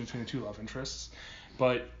miscommunication between the two love interests.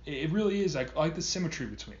 But it really is. I like the symmetry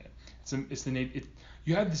between it.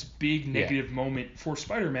 You have this big negative moment for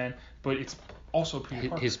Spider-Man, but it's also Peter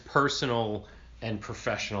Parker. His personal and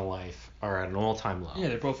professional life are at an all-time low. Yeah,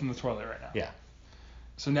 they're both in the toilet right now. Yeah.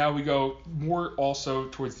 So now we go more also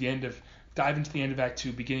towards the end of dive into the end of Act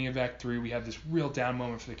 2, beginning of Act 3, we have this real down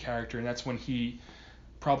moment for the character, and that's when he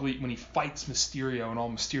fights Mysterio in all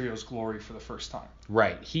Mysterio's glory for the first time.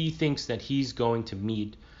 Right. He thinks that he's going to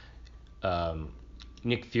meet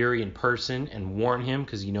Nick Fury in person and warn him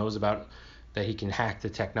because he knows about that he can hack the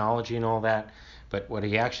technology and all that. But what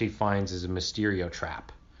he actually finds is a Mysterio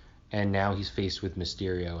trap. And now he's faced with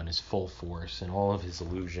Mysterio and his full force and all of his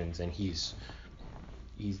illusions, and he's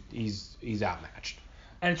outmatched.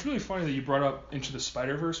 And it's really funny that you brought up Into the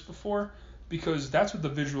Spider-Verse before, because that's what the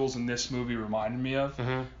visuals in this movie reminded me of.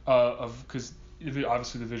 Because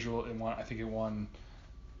obviously the visual it won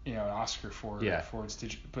an Oscar for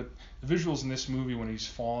its but the visuals in this movie when he's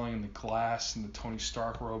falling in the glass and the Tony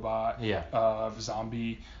Stark robot,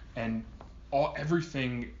 zombie, and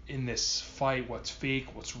everything in this fight, what's fake,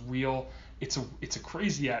 what's real, it's a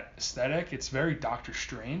crazy aesthetic. It's very Doctor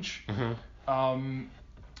Strange.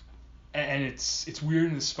 And it's weird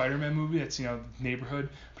in the Spider-Man movie. It's neighborhood,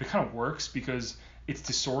 but it kind of works because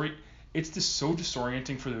it's so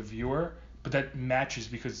disorienting for the viewer, but that matches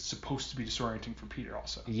because it's supposed to be disorienting for Peter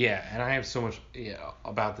also. Yeah, and I have so much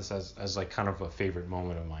about this as like kind of a favorite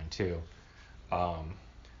moment of mine too.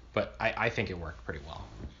 But I think it worked pretty well.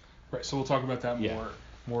 Right, so we'll talk about that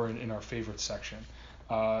more in our favorite section.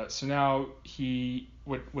 So now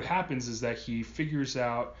what happens is that he figures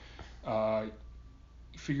out that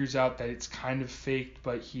it's kind of faked,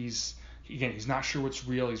 but he's not sure what's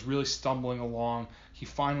real. He's really stumbling along. He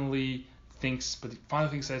finally thinks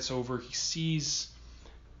that it's over. He sees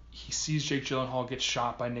Jake Gyllenhaal get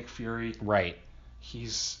shot by Nick Fury. Right.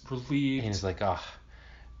 He's relieved. And he's like, oh.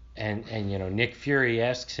 And Nick Fury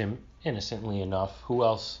asks him innocently enough, who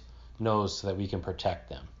else knows so that we can protect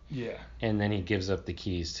them? Yeah. And then he gives up the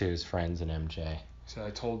keys to his friends and MJ. So I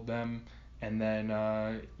told them. And then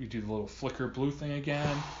you do the little flicker blue thing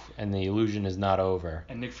again. And the illusion is not over.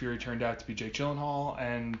 And Nick Fury turned out to be Jake Gyllenhaal.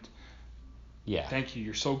 And thank you.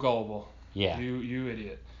 You're so gullible. Yeah. You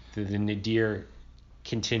idiot. The nadir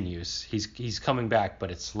continues. He's coming back, but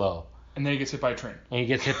it's slow. And then he gets hit by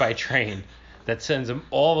a train. That sends him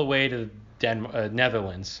all the way to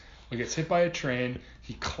Netherlands. He gets hit by a train.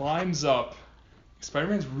 He climbs up.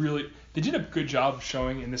 Spider-Man's they did a good job of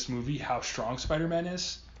showing in this movie how strong Spider-Man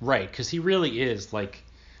is. Right, because he really is, like,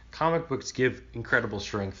 comic books give incredible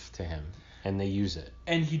strength to him, and they use it.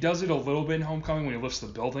 And he does it a little bit in Homecoming when he lifts the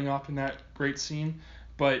building up in that great scene.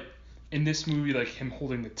 But in this movie, like him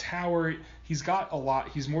holding the tower, he's got a lot.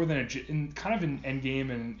 He's more than in Endgame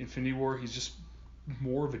and Infinity War, he's just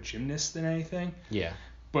more of a gymnast than anything. Yeah.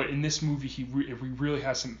 But in this movie, he really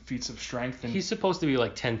has some feats of strength. And he's supposed to be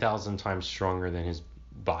like 10,000 times stronger than his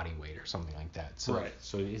body weight or something like that. So, right.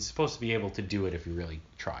 So he's supposed to be able to do it if he really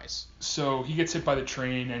tries. So he gets hit by the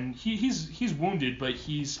train, and he's wounded, but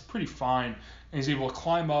he's pretty fine. And he's able to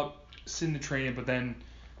climb up, sit in the train, but then,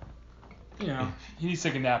 he needs to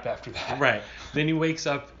take a nap after that. Right. Then he wakes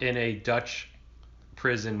up in a Dutch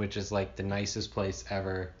prison, which is like the nicest place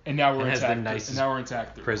ever. And now we're in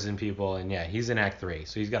Act 3. Prison people, and he's in Act 3,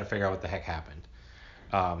 so he's got to figure out what the heck happened.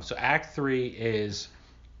 So Act 3 is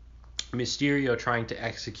Mysterio trying to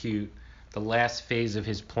execute the last phase of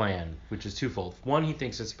his plan, which is twofold. One, he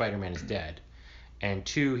thinks that Spider-Man is dead, and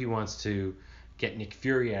two, he wants to get Nick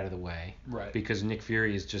Fury out of the way. Right. Because Nick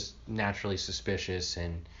Fury is just naturally suspicious,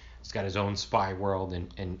 and he's got his own spy world,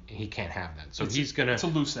 and he can't have that. So it's a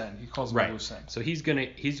loose end. He calls it a loose end. So he's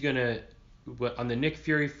gonna on the Nick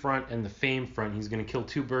Fury front and the Fame front, he's gonna kill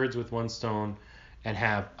two birds with one stone, and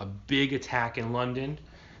have a big attack in London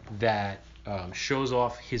that shows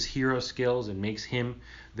off his hero skills and makes him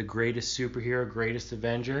the greatest superhero, greatest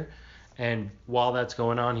Avenger. And while that's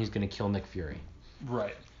going on, he's going to kill Nick Fury.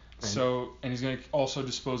 Right. And he's going to also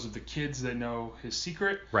dispose of the kids that know his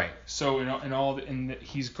secret. Right. So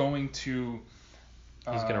he's going to.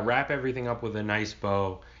 He's going to wrap everything up with a nice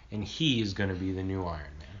bow, and he is going to be the new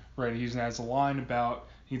Iron Man. Right. He has a line about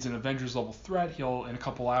he's an Avengers level threat. In a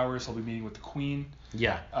couple hours he'll be meeting with the Queen.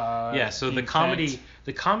 Yeah. So the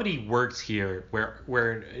comedy works here,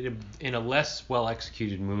 where in a less well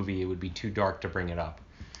executed movie it would be too dark to bring it up,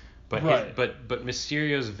 but but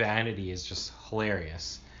Mysterio's vanity is just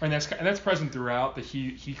hilarious. And that's present throughout. That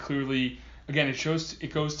he clearly, again,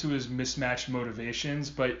 it goes to his mismatched motivations,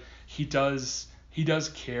 but he does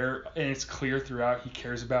care, and it's clear throughout he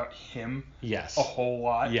cares about him. Yes. A whole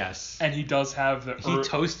lot. Yes. And he does have he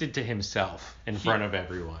toasted to himself in front of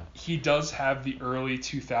everyone. He does have the early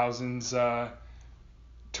 2000s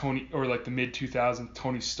Tony, or like the mid 2000s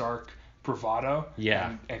Tony Stark bravado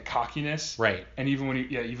Yeah. and cockiness. Right. And even when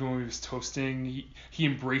he was toasting, he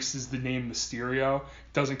embraces the name Mysterio.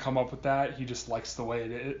 Doesn't come up with that. He just likes the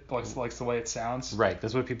way likes the way it sounds. Right.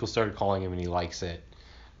 That's what people started calling him, and he likes it.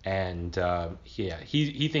 And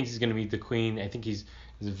he thinks he's going to meet the Queen. I think is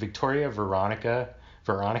it Victoria Veronica.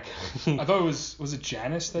 I thought was it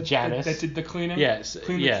Janice that did the cleaning? Yes.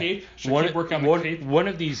 Clean the cape? Should One, I keep working on the cape? One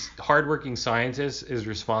of these hardworking scientists is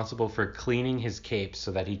responsible for cleaning his cape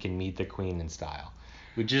so that he can meet the Queen in style,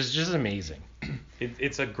 which is just amazing.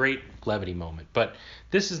 It's a great levity moment. But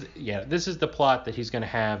this is the plot that he's going to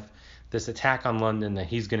have this attack on London that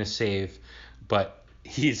he's going to save, but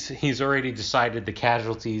he's already decided the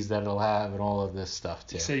casualties that it'll have and all of this stuff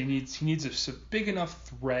too. So he needs a big enough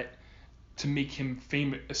threat to make him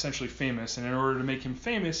essentially famous, and in order to make him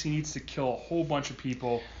famous, he needs to kill a whole bunch of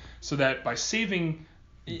people, so that by killing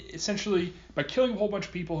a whole bunch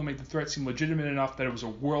of people who make the threat seem legitimate enough that it was a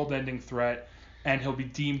world-ending threat, and he'll be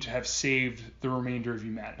deemed to have saved the remainder of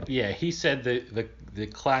humanity. Yeah, he said the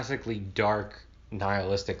classically dark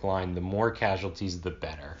nihilistic line: "The more casualties, the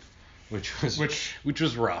better," which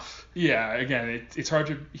was rough. Yeah, again, it's hard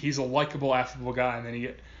to. He's a likable, affable guy, and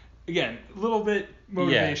then again, a little bit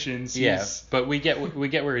motivations. Yeah, but we get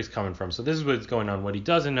where he's coming from. So this is what's going on. What he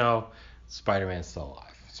doesn't know, Spider-Man's still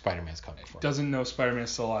alive. Spider-Man's coming for him. Doesn't know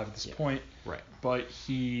Spider-Man's still alive at this point. Right. But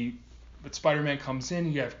Spider-Man comes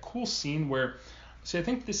in. You have a cool scene where, I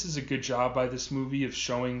think this is a good job by this movie of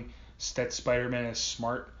showing that Spider-Man is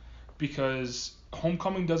smart, because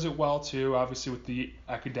Homecoming does it well too. Obviously with the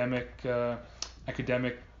academic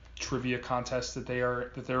trivia contest that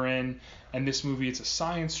they're in, and this movie it's a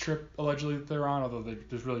science trip allegedly that they're on, although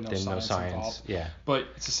there's really no science involved. Yeah. But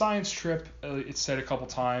it's a science trip. It's said a couple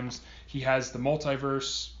times. He has the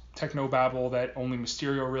multiverse technobabble that only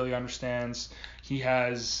Mysterio really understands. He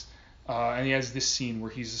has this scene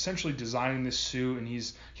where he's essentially designing this suit, and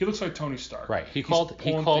he looks like Tony Stark. Right. He called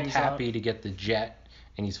Happy to get the jet,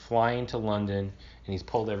 and he's flying to London, and he's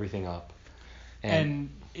pulled everything up. And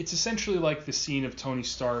it's essentially like the scene of Tony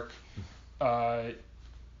Stark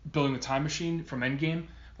building the time machine from Endgame,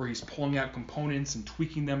 where he's pulling out components and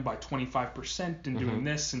tweaking them by 25% and doing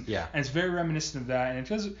this. And it's very reminiscent of that. And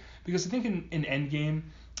because I think in Endgame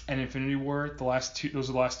and Infinity War, those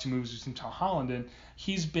are the last two movies we've seen Tom Holland in,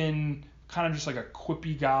 he's been kind of just like a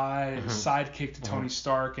quippy guy, sidekick to Tony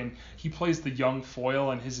Stark, and he plays the young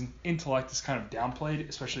foil, and his intellect is kind of downplayed,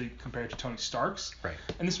 especially compared to Tony Stark's. Right.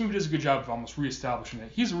 And this movie does a good job of almost reestablishing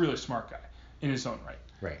that he's a really smart guy in his own right.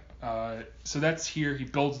 Right. So that's here. He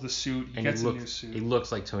builds the suit. He gets a new suit. He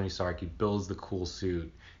looks like Tony Stark. He builds the cool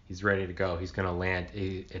suit. He's ready to go. He's going to land.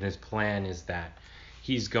 And his plan is that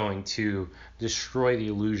he's going to destroy the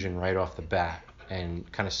illusion right off the bat and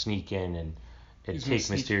kind of sneak in and take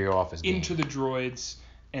Mysterio off his game. Into the droids,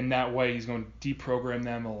 and that way he's going to deprogram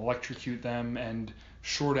them, electrocute them, and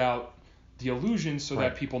short out the illusion so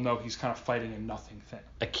that people know he's kind of fighting a nothing thing.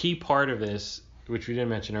 A key part of this, which we didn't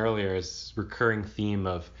mention earlier, is recurring theme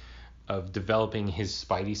of developing his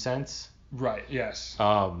Spidey sense. Right. Yes.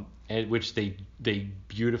 Which they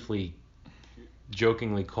beautifully,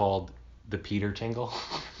 jokingly called the Peter tingle.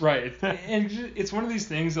 Right. And it's one of these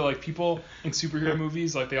things that like people in superhero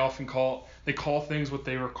movies, like they often call things what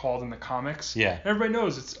they were called in the comics. Yeah. Everybody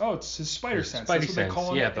knows it's his spider sense. That's what they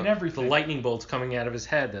call it in everything. The lightning bolts coming out of his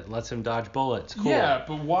head that lets him dodge bullets. Cool. Yeah,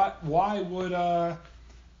 but why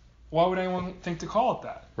would anyone think to call it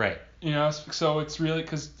that? Right. You know, so it's really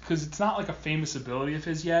because it's not like a famous ability of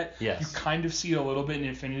his yet. Yes. You kind of see it a little bit in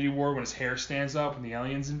Infinity War when his hair stands up and the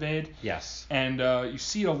aliens invade. Yes. And you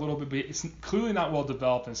see it a little bit, but it's clearly not well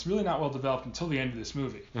developed, and it's really not well developed until the end of this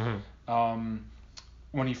movie. Mm-hmm.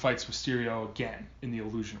 When he fights Mysterio again in the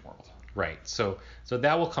illusion world. Right. So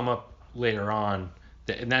that will come up later on,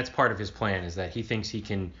 and that's part of his plan, is that he thinks he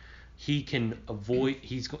can avoid.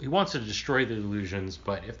 He wants to destroy the illusions,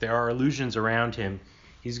 but if there are illusions around him,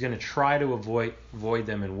 he's going to try to avoid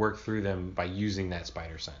them and work through them by using that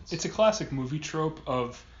spider sense. It's a classic movie trope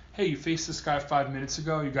of, hey, you faced this guy 5 minutes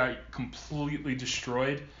ago, you got completely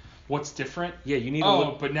destroyed. What's different? Yeah, you need to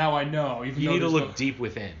look. But now I know. You need to look deep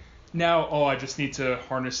within. Now, I just need to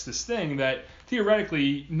harness this thing that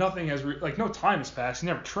theoretically nothing has no time has passed. He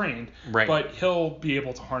never trained, right? But he'll be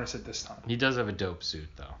able to harness it this time. He does have a dope suit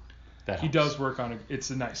though. He does work on it. It's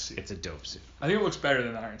a nice suit. It's a dope suit. I think it looks better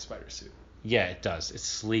than the Iron Spider suit. Yeah, it does. It's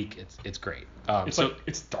sleek. It's great.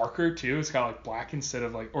 It's darker too. It's got like black instead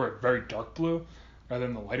of or a very dark blue rather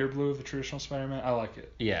than the lighter blue of the traditional Spider-Man. I like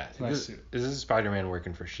it. Yeah, it's a nice suit. This is Spider-Man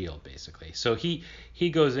working for S.H.I.E.L.D. basically. So he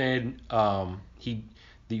goes in.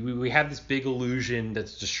 We have this big illusion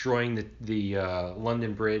that's destroying the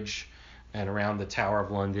London Bridge and around the Tower of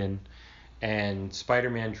London, and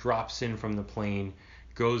Spider-Man drops in from the plane,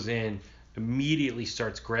 goes in, immediately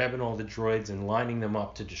starts grabbing all the droids and lining them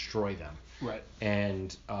up to destroy them. Right.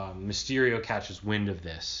 And Mysterio catches wind of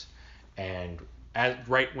this, and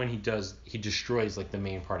right when he does, he destroys like the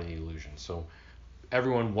main part of the illusion. So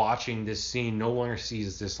everyone watching this scene no longer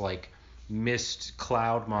sees this like mist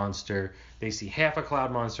cloud monster. They see half a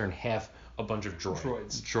cloud monster and half a bunch of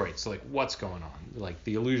droids. So like, what's going on? Like,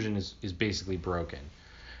 the illusion is basically broken.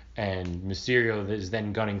 And Mysterio is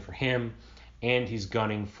then gunning for him, and he's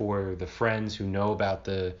gunning for the friends who know about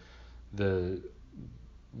the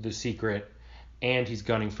secret, and he's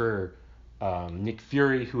gunning for Nick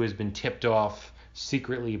Fury, who has been tipped off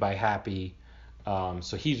secretly by Happy.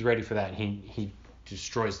 So he's ready for that, and he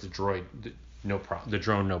destroys the drone, no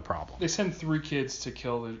problem. They send three drones to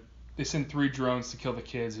kill the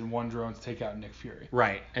kids and one drone to take out Nick Fury.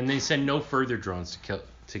 Right, and they send no further drones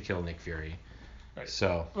to kill Nick Fury. Right.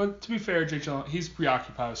 So, but to be fair, Jake Gyllenhaal, he's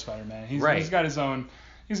preoccupied with Spider-Man. He's got his own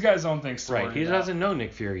things to worry about. He doesn't know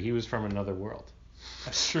Nick Fury. He was from another world.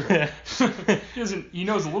 That's true. He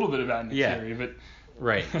knows a little bit about Nick Fury, but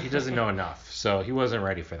right. He doesn't know enough, so he wasn't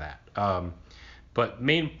ready for that. But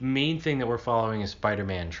main thing that we're following is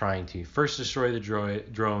Spider-Man trying to first destroy the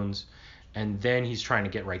drones, and then he's trying to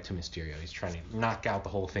get right to Mysterio. He's trying to knock out the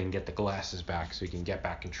whole thing, get the glasses back, so he can get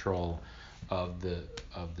back control of the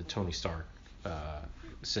Tony Stark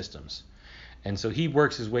systems. And so he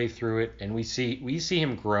works his way through it, and we see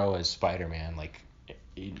him grow as Spider-Man, like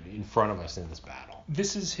in front of us in this battle.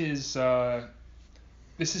 This is his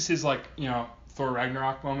like, Thor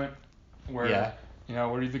Ragnarok moment where what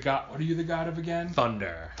are you the god of again?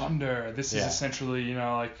 Thunder. This is essentially,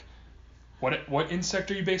 like, what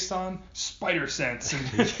insect are you based on? Spider sense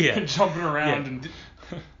and jumping around and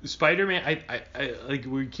Spider-Man.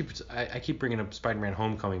 I keep bringing up Spider-Man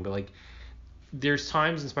Homecoming, but like, there's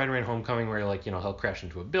times in Spider-Man Homecoming where, like, he'll crash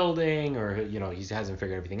into a building, or he hasn't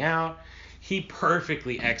figured everything out. He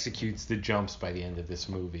perfectly executes the jumps by the end of this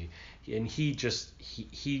movie, and he does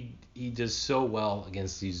so well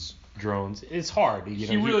against these drones. It's hard,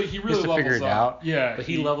 he really has to levels figure it up. out. Yeah, but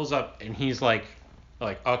he levels up, and he's like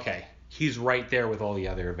okay, he's right there with all the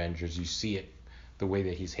other Avengers. You see it, the way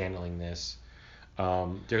that he's handling this.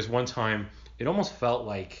 There's one time it almost felt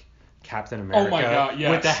like Captain America. Oh my God! Yes.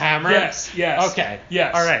 With the hammer. Yes. Okay.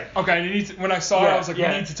 Yes. All right. Okay. When I saw it, I was like, we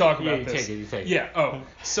need to talk about this. You take it. Yeah. Oh.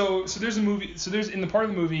 So there's a movie. So there's in the part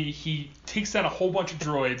of the movie, he takes down a whole bunch of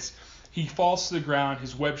droids. He falls to the ground.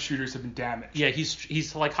 His web shooters have been damaged. Yeah.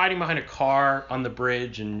 He's like hiding behind a car on the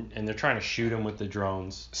bridge, and they're trying to shoot him with the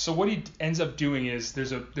drones. So what he ends up doing is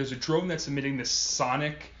there's a drone that's emitting this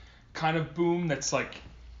sonic kind of boom that's like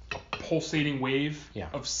a pulsating wave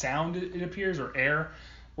of sound. It appears, or air,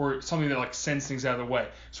 or something that like sends things out of the way.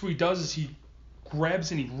 So what he does is he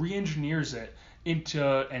grabs and he re-engineers it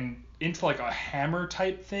into like a hammer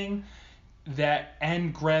type thing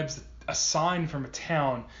and grabs a sign from a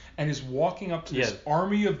town and is walking up to this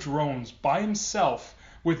army of drones by himself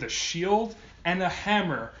with a shield and a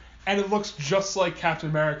hammer, and it looks just like Captain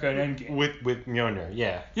America in Endgame. With Mjolnir,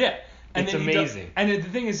 yeah. Yeah. And it's amazing. And the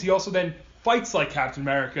thing is, he also then fights like Captain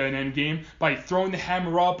America in Endgame by throwing the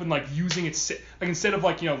hammer up and like using it, like instead of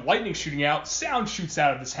like lightning shooting out, sound shoots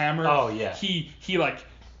out of this hammer. Oh yeah. He like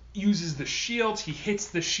uses the shield. He hits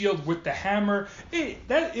the shield with the hammer.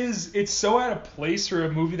 It's so out of place for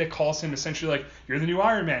a movie that calls him essentially like, you're the new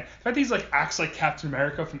Iron Man. The fact that he's like acts like Captain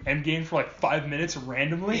America from Endgame for like 5 minutes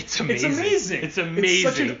randomly. It's amazing. It's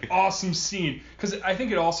such an awesome scene, because I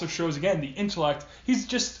think it also shows again the intellect. He's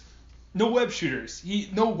just no web shooters. He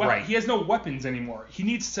has no weapons anymore. He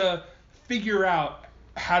needs to figure out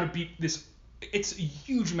how to beat this. It's a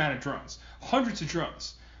huge amount of drones, hundreds of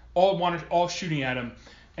drones, all shooting at him,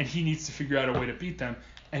 and he needs to figure out a way to beat them.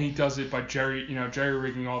 And he does it by jerry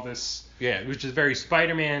rigging all this. Yeah, which is very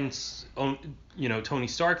Spider-Man's own, Tony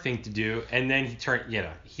Stark thing to do. And then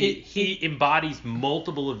he embodies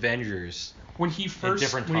multiple Avengers. When he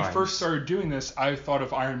first started doing this, I thought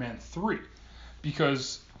of Iron Man 3,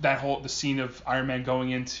 because the scene of Iron Man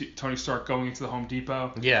Tony Stark going into the Home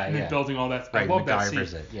Depot, and then building all that. Right, I love that scene.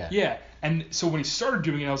 It, yeah. And so when he started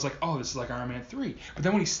doing it, I was like, oh, this is like Iron Man 3. But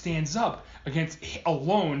then when he stands up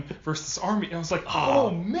alone versus this army, I was like,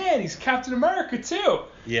 oh man, he's Captain America too.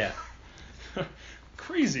 Yeah.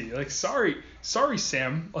 Crazy. Like, sorry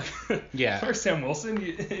Sam. Like, sorry Sam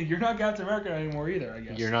Wilson. You're not Captain America anymore either, I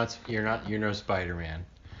guess. You're no Spider-Man.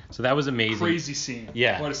 So that was amazing. Crazy scene.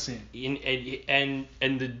 Yeah. What a scene. And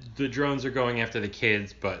the drones are going after the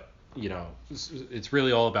kids, but it's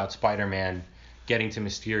really all about Spider-Man getting to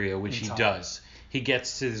Mysterio, which he does. he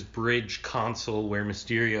gets to this bridge console where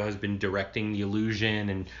Mysterio has been directing the illusion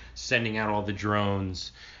and sending out all the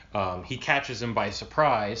drones. He catches him by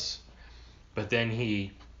surprise, but then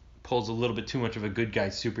he pulls a little bit too much of a good guy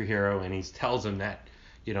superhero, and he tells him that,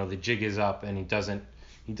 the jig is up, and he doesn't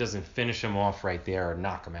finish him off right there or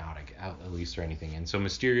knock him out at least or anything. And so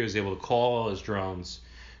Mysterio is able to call all his drones,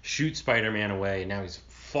 shoot Spider-Man away, and now he's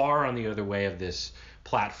far on the other way of this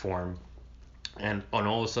platform, and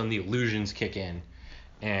all of a sudden the illusions kick in,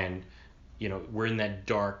 and we're in that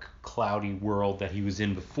dark, cloudy world that he was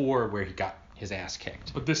in before, where he got his ass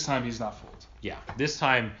kicked. But this time he's not fooled. Yeah, this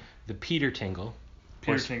time the Peter Tingle,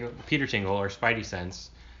 or Spidey Sense,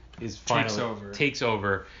 is finally takes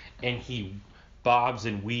over, and he bobs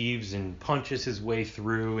and weaves and punches his way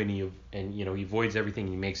through, and he avoids everything.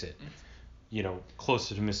 He makes it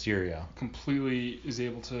closer to Mysterio. Completely is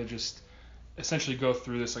able to just essentially go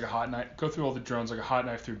through this like a hot knife, go through all the drones like a hot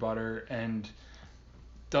knife through butter, and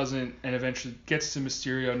eventually gets to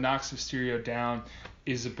Mysterio, knocks Mysterio down.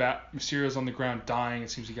 Mysterio's on the ground dying.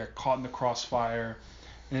 It seems he got caught in the crossfire,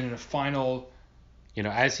 and then in a final,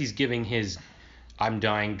 as he's giving his "I'm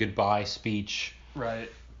dying goodbye" speech,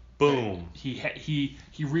 right? Boom. He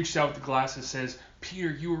reached out with the glasses, says,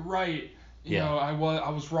 "Peter, you were right. I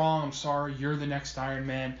was wrong. I'm sorry. You're the next Iron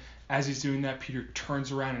Man." As he's doing that, Peter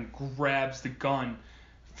turns around and grabs the gun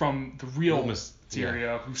from the real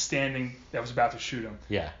Mysterio, who's standing, that was about to shoot him.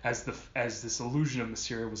 Yeah. As this illusion of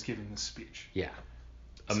Mysterio was giving this speech. Yeah.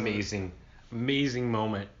 Amazing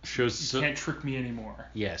moment. Shows you can't trick me anymore.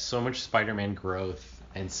 Yeah. So much Spider-Man growth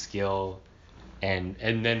and skill, and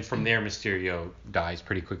then from there Mysterio dies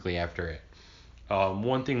pretty quickly after it.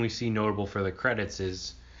 One thing we see notable for the credits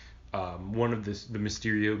is one of the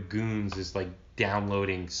Mysterio goons is like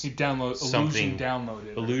downloading Illusion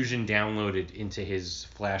downloaded into his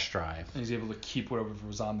flash drive. And he's able to keep whatever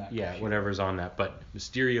was on that. Yeah, computer. whatever's on that. But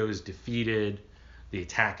Mysterio is defeated. The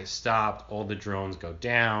attack is stopped. All the drones go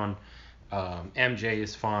down. MJ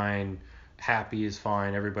is fine. Happy is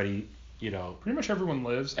fine. Everybody, pretty much everyone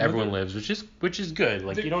lives. Everyone lives, which is good.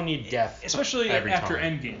 Like, you don't need death, especially after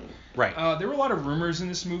Endgame. Right. There were a lot of rumors in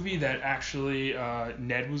this movie that actually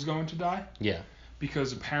Ned was going to die. Yeah.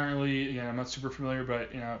 Because apparently, I'm not super familiar,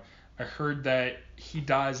 but I heard that he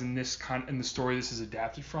dies in the story this is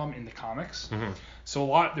adapted from in the comics. Mm-hmm. So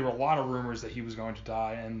there were a lot of rumors that he was going to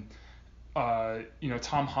die, and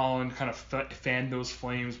Tom Holland kind of fanned those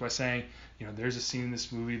flames by saying, there's a scene in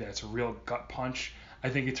this movie that's a real gut punch. I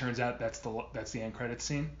think it turns out that's the end credits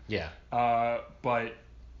scene. Yeah. But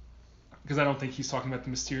because I don't think he's talking about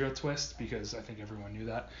the Mysterio twist, because I think everyone knew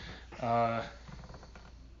that.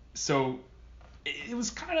 So it was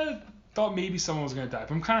kind of thought maybe someone was going to die,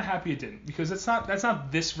 but I'm kind of happy it didn't, because that's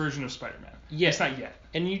not this version of Spider-Man. Yeah. It's not yet.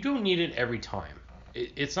 And you don't need it every time.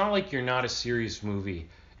 It's not like you're not a serious movie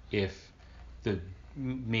if the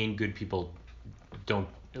main good people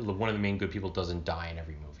one of the main good people doesn't die in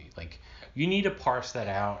every movie. Like, you need to parse that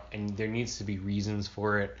out, and there needs to be reasons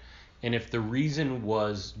for it. And if the reason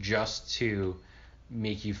was just to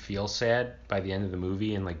make you feel sad by the end of the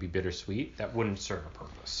movie and like be bittersweet, that wouldn't serve a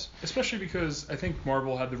purpose. Especially because I think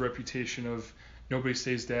Marvel had the reputation of nobody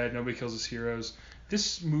stays dead, nobody kills his heroes.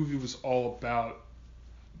 This movie was all about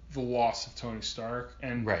the loss of Tony Stark,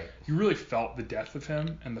 and you really felt the death of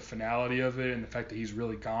him and the finality of it, and the fact that he's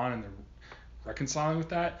really gone, and they're reconciling with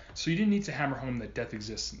that. So you didn't need to hammer home that death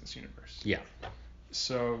exists in this universe. Yeah.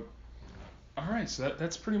 So, all right, so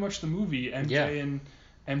that's pretty much the movie. MJ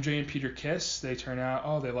and Peter kiss. They turn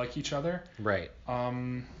out, they like each other. Right.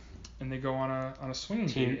 And they go on a swinging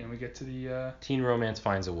date, and we get to the teen romance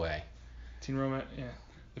finds a way. Teen romance, yeah.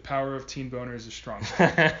 The power of teen boners is strong.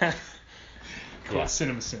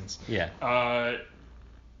 Cinema sins. Yeah.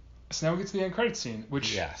 So now we get to the end credits scene,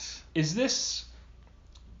 which is this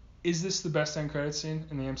the best end credits scene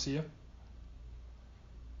in the MCU?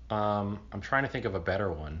 I'm trying to think of a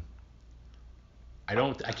better one. I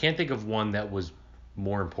can't think of one that was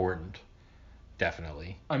more important.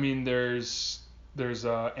 Definitely. I mean, there's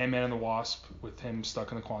Ant-Man and the Wasp with him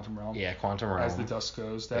stuck in the quantum realm. Yeah, quantum realm. As the dust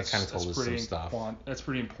goes, that kind of told us some stuff. That's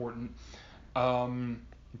pretty important.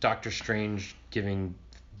 Doctor Strange giving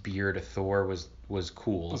beer to Thor was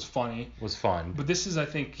cool. Was funny. Was fun. But this is, I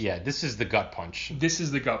think. Yeah, this is the gut punch. This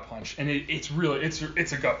is the gut punch, and it's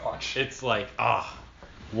a gut punch. It's like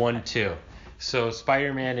 1-2. So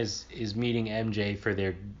Spider-Man is meeting MJ for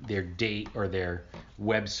their date or their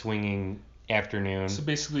web swinging afternoon. So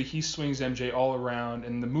basically, he swings MJ all around,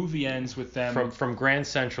 and the movie ends with them from Grand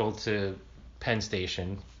Central to Penn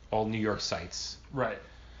Station, all New York sites. Right,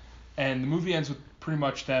 and the movie ends with pretty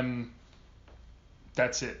much them.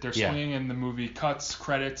 That's it. They're swinging, and the movie cuts,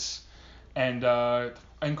 credits, And the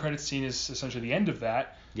end credits scene is essentially the end of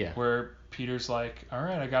that. Yeah. Where Peter's like, all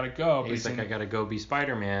right, I gotta go. He's like, I gotta go be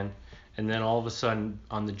Spider-Man. And then all of a sudden,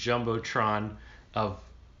 on the Jumbotron of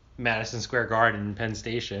Madison Square Garden in Penn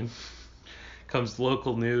Station, comes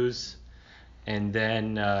local news, and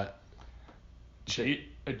then J.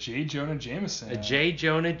 Jonah Jameson. J.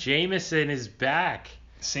 Jonah Jameson is back.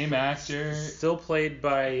 Same actor. Still played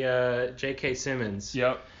by J.K. Simmons.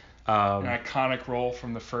 Yep. An iconic role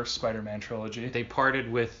from the first Spider-Man trilogy. They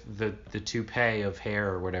parted with the toupee of hair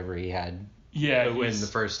or whatever he had. Yeah. In the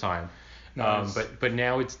first time. Nice. But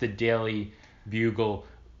now it's the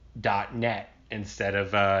dailybugle.net instead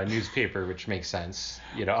of newspaper, which makes sense.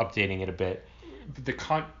 Updating it a bit.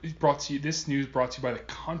 This news brought to you by the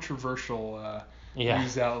controversial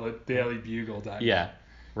news outlet dailybugle.net. Yeah.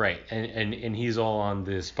 Right, and he's all on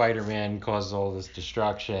the Spider-Man causes all this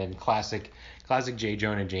destruction. Classic J.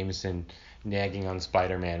 Jonah Jameson nagging on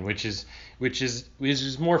Spider-Man, which is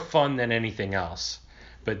more fun than anything else.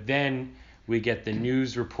 But then we get the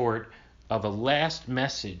news report of a last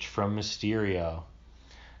message from Mysterio,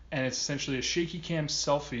 and it's essentially a shaky cam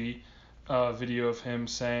selfie video of him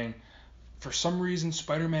saying, "For some reason,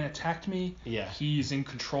 Spider-Man attacked me. Yeah, he's in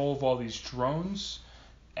control of all these drones,"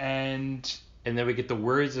 and then we get the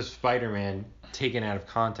words of Spider-Man taken out of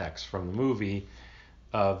context from the movie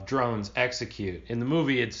of drones execute. In the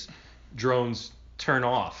movie, it's drones turn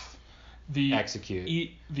off,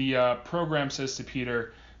 execute. The program says to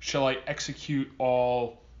Peter, "Shall I execute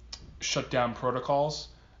all shutdown protocols?"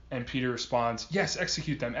 And Peter responds, "Yes,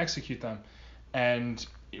 execute them. And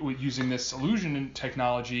using this illusion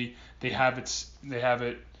technology, they have it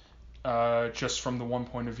just from the one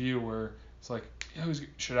point of view where it's like,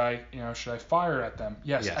 should I fire at them?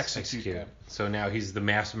 Yes, execute them. So now he's the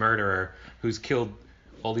mass murderer who's killed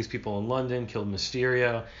all these people in London, killed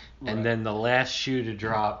Mysterio, and then the last shoe to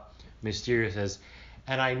drop, Mysterio says,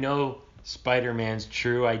 "And I know Spider-Man's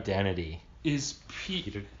true identity is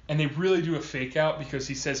Peter." And they really do a fake out because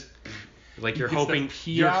he says, like you're hoping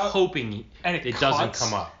and it doesn't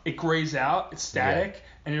come up. It grays out, it's static,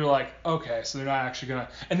 and you're like, okay, so they're not actually gonna.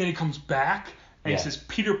 And then he comes back and he says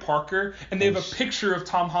Peter Parker, and they have a picture of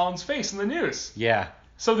Tom Holland's face in the news. Yeah.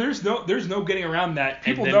 So there's no getting around that.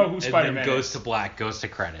 People know who Spider-Man is. And then goes to black, goes to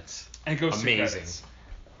credits. And goes to credits.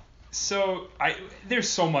 So there's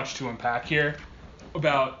so much to unpack here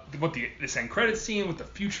about what this end credit scene, what the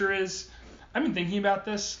future is. I've been thinking about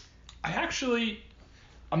this. I'm not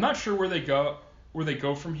sure where they go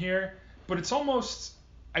from here, but it's almost.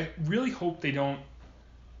 I really hope they don't.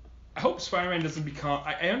 I hope Spider-Man doesn't become.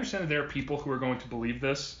 I understand that there are people who are going to believe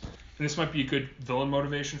this, and this might be a good villain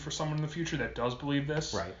motivation for someone in the future that does believe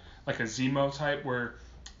this. Right. Like a Zemo type, where,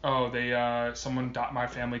 my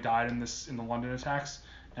family died in the London attacks,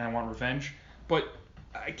 and I want revenge. But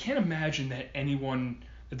I can't imagine that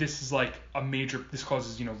this is like this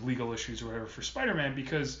causes legal issues or whatever for Spider-Man,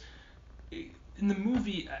 because in the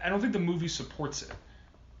movie, I don't think the movie supports it.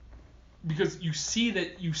 Because you see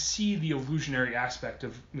the illusionary aspect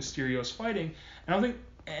of Mysterio's fighting, and I don't think,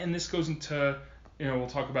 and this goes into, we'll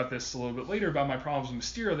talk about this a little bit later about my problems with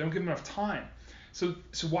Mysterio. They don't give him enough time. So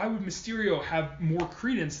why would Mysterio have more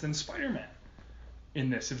credence than Spider-Man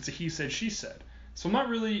in this if it's a he said she said? So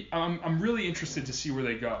I'm really interested to see where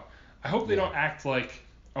they go. I hope they don't act like,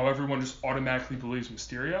 everyone just automatically believes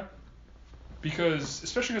Mysterio,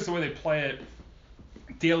 especially because the way they play it,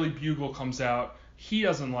 Daily Bugle comes out. He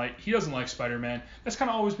doesn't like Spider-Man. That's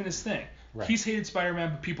kind of always been his thing. Right. He's hated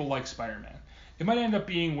Spider-Man, but people like Spider-Man. It might end up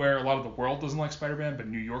being where a lot of the world doesn't like Spider-Man, but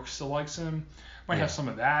New York still likes him. Might have some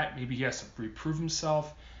of that. Maybe he has to reprove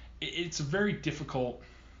himself. It's a difficult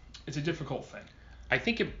thing. I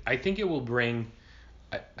think it will bring.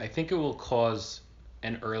 I think it will cause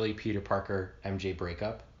an early Peter Parker MJ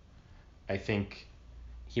breakup. I think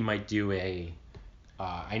he might do a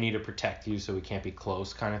I need to protect you so we can't be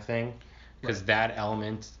close kind of thing. Because that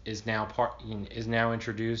element is now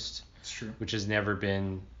introduced. It's true. Which has never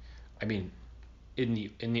been. I mean,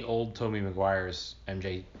 in the old Tobey Maguire's,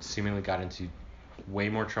 MJ seemingly got into way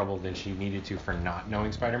more trouble than she needed to for not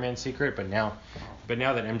knowing Spider-Man's secret. But now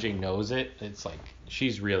that MJ knows it, it's like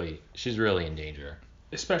she's really in danger.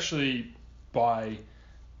 Especially by.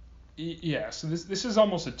 Yeah. So this is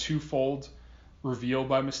almost a twofold reveal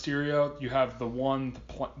by Mysterio. You have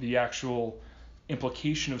the actual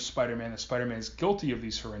implication of Spider-Man that Spider-Man is guilty of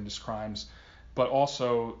these horrendous crimes, but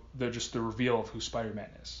also the reveal of who Spider-Man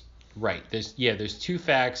is. Right. There's two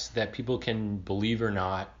facts that people can believe or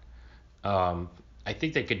not. I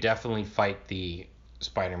think they could definitely fight the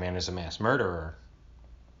Spider-Man as a mass murderer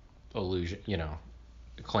illusion,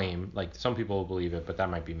 claim. Like some people will believe it, but that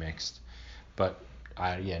might be mixed. But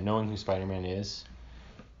knowing who Spider-Man is,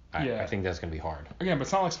 I Yeah. think that's gonna be hard. Again, but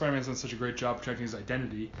it's not like Spider-Man's done such a great job protecting his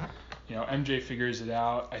identity. MJ figures it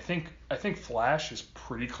out. I think Flash is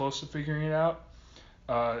pretty close to figuring it out.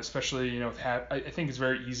 Especially, I think it's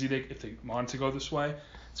very easy if they want to go this way.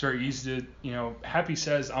 It's very easy to, Happy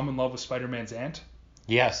says, I'm in love with Spider-Man's aunt.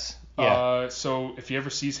 Yes. Yeah. So if he ever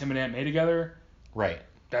sees him and Aunt May together, Right.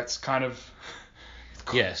 that's kind of.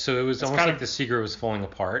 Yeah. So it was almost like the secret was falling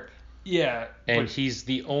apart. Yeah. And he is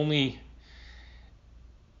the only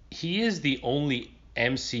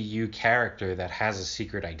MCU character that has a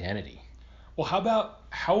secret identity. Well, how about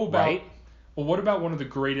right? Well, what about one of the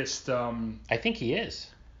greatest? I think he is.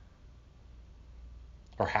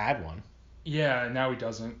 Or had one. Yeah, now he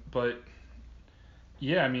doesn't. But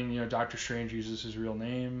yeah, I mean, Doctor Strange uses his real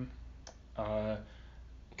name.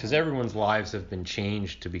 Because everyone's lives have been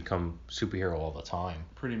changed to become superhero all the time.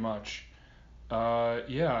 Pretty much.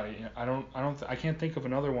 Yeah, I can't think of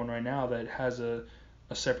another one right now that has a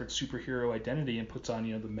separate superhero identity and puts on,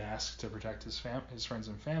 the mask to protect his friends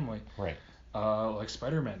and family. Right. Like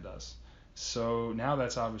Spider-Man does. So now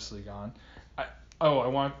that's obviously gone. I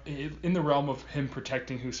want in the realm of him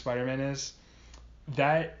protecting who Spider-Man is.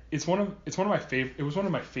 That it's one of my favorite. It was one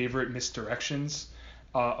of my favorite misdirections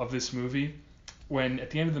of this movie. When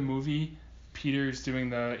at the end of the movie, Peter's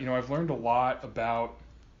doing I've learned a lot about,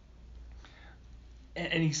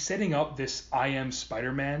 and he's setting up this I am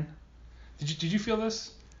Spider-Man. Did you feel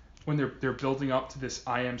this when they're building up to this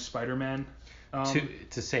I am Spider-Man?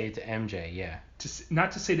 To say it to MJ, yeah.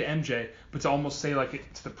 Not to say to MJ, but to almost say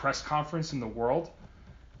to the press conference in the world.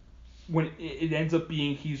 When it ends up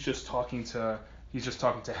being he's just talking to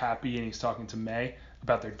Happy and he's talking to May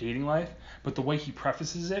about their dating life, but the way he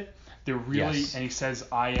prefaces it, they're really and he says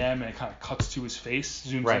I am, and it kind of cuts to his face,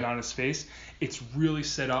 zooms in on his face. It's really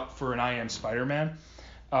set up for an I am Spider-Man,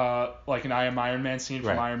 like an I am Iron Man scene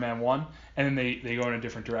from Iron Man 1, and then they go in a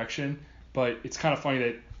different direction. But it's kind of funny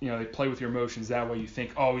that they play with your emotions that way. You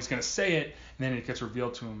think, oh, he's gonna say it, and then it gets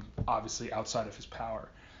revealed to him, obviously outside of his power.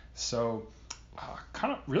 So,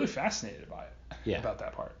 kind of really fascinated by it. About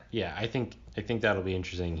that part. Yeah, I think that'll be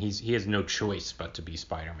interesting. He has no choice but to be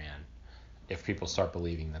Spider-Man if people start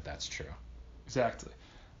believing that that's true. Exactly.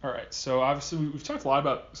 All right. So obviously we've talked a lot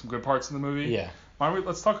about some good parts in the movie. Yeah. Why don't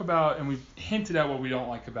let's talk about, and we've hinted at what we don't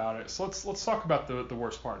like about it. So let's talk about the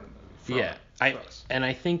worst part of the movie.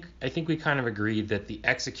 I think we kind of agreed that the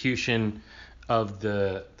execution of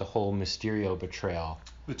the whole Mysterio betrayal.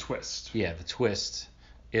 The twist. Yeah, the twist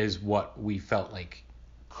is what we felt like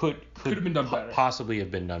could have been done better. Possibly have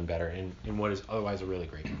been done better in what is otherwise a really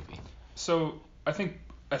great movie. So I think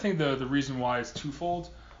the reason why is twofold.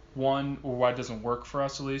 One, or why it doesn't work for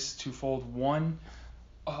us at least, twofold. One,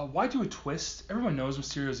 why do a twist? Everyone knows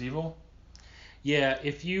Mysterio's evil. Yeah,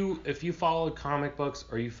 if you followed comic books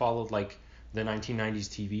or you followed like the 1990s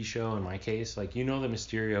TV show, in my case, like that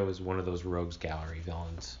Mysterio is one of those rogues gallery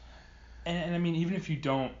villains. And I mean, even if you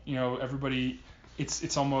don't, everybody,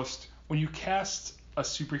 it's almost when you cast a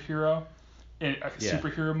superhero in a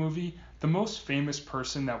superhero movie, the most famous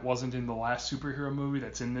person that wasn't in the last superhero movie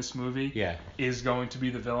that's in this movie is going to be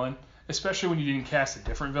the villain. Especially when you didn't cast a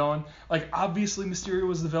different villain. Like, obviously Mysterio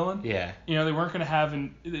was the villain. Yeah. They weren't going to have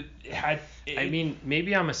I mean,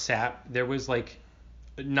 maybe I'm a sap. There was like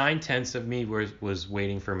 9/10 of me was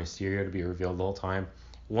waiting for Mysterio to be revealed the whole time.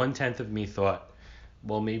 1/10 of me thought,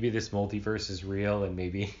 well, maybe this multiverse is real and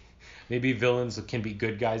maybe villains can be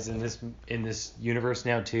good guys in this universe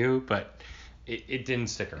now too, but it didn't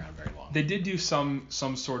stick around very long. They did do some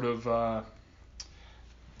sort of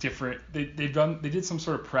different. They did some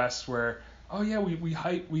sort of press where, oh yeah,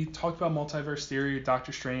 we talked about multiverse theory,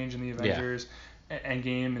 Doctor Strange and the Avengers,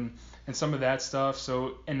 Endgame and some of that stuff.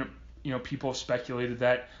 So people have speculated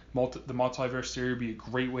that the multiverse theory would be a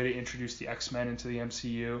great way to introduce the X-Men into the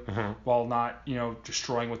MCU while not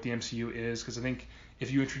destroying what the MCU is, because I think if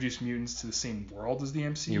you introduce mutants to the same world as the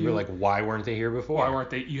MCU, you were like, why weren't they here before?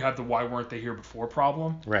 You have the why weren't they here before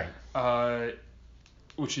problem. Right.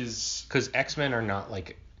 Which is because X-Men are not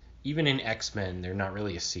like. Even in X-Men, they're not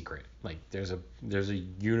really a secret. Like there's a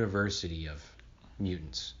university of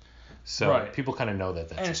mutants, so people kind of know that.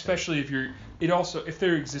 That's and especially if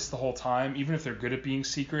they exist the whole time, even if they're good at being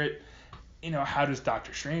secret, how does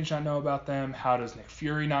Doctor Strange not know about them? How does Nick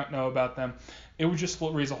Fury not know about them? It would just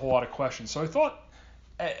raise a whole lot of questions. So I thought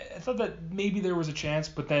that maybe there was a chance,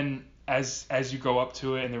 but then as you go up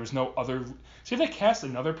to it and there was no other. See, if they cast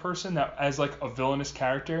another person that as like a villainous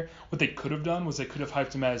character, what they could have done was they could have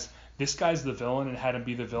hyped him as this guy's the villain and had him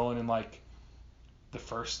be the villain in like the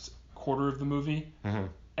first quarter of the movie,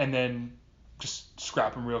 and then just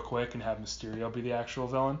scrap him real quick and have Mysterio be the actual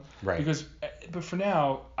villain. Right. But for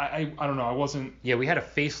now, I don't know. I wasn't. Yeah, we had a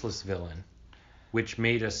faceless villain, which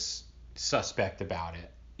made us suspect about it.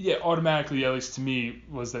 Yeah, automatically, at least to me,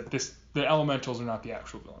 was that the Elementals are not the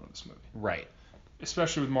actual villain of this movie. Right.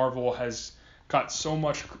 Especially with Marvel has got so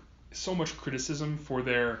much criticism for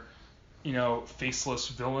their, faceless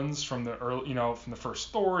villains from the early, from the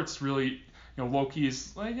first Thor. It's really, Loki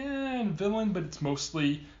is like a villain, but it's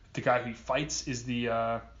mostly the guy who fights is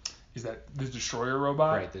the Destroyer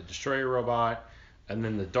robot. Right, the Destroyer robot, and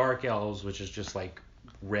then the Dark Elves, which is just like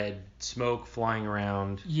red smoke flying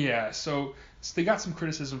around. Yeah, so they got some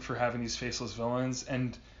criticism for having these faceless villains,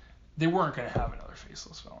 and they weren't going to have another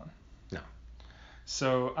faceless villain. No.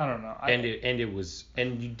 So I don't know.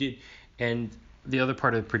 And the other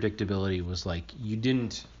part of the predictability was like you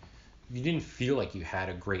didn't feel like you had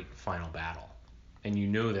a great final battle, and you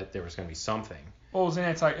know that there was going to be something. Well,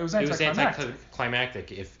 it was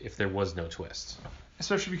anticlimactic if there was no twist.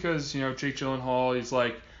 Especially because Jake Gyllenhaal, he's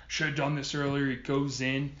like, should have done this earlier. He goes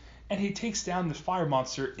in and he takes down the fire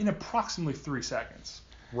monster in approximately 3 seconds.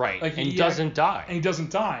 Right. Like, and he doesn't die. And he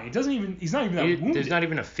doesn't die. He's not even that wounded. There's not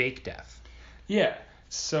even a fake death. Yeah.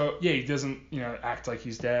 So he doesn't act like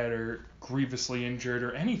he's dead or grievously injured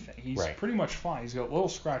or anything. He's pretty much fine. He's got a little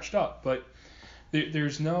scratched up, but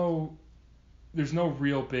there's no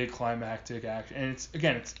real big climactic action. And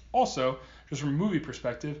it's also just from a movie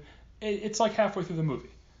perspective, it's like halfway through the movie.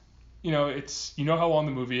 It's how long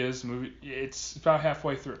the movie is. It's about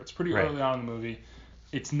halfway through. It's pretty early on in the movie.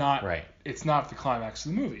 It's not It's not the climax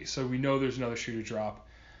of the movie, so we know there's another shoe to drop.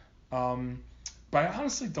 But I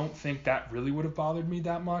honestly don't think that really would have bothered me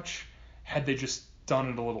that much had they just done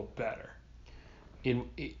it a little better.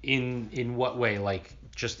 In what way? Like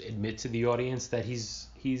just admit to the audience that he's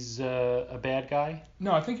a bad guy?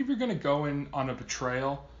 No, I think if you're gonna go in on a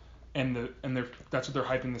betrayal, and that's what they're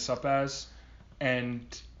hyping this up as, and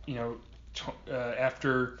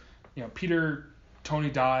after Tony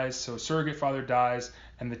dies, so surrogate father dies,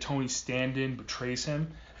 and the Tony stand-in betrays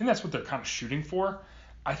him, I think that's what they're kind of shooting for.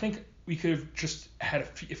 I think we could have just had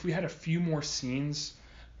if we had a few more scenes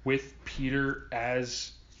with Peter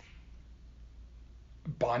as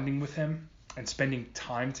bonding with him and spending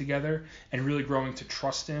time together and really growing to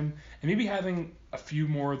trust him, and maybe having a few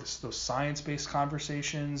more of those science-based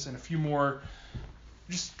conversations and a few more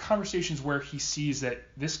just conversations where he sees that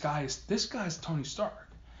this guy is Tony Stark,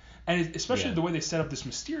 and especially the way they set up this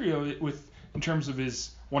Mysterio in terms of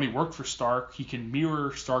when he worked for Stark, he can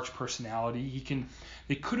mirror Stark's personality.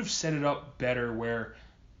 They could have set it up better where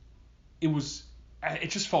it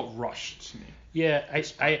just felt rushed to me. Yeah,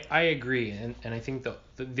 I agree, and I think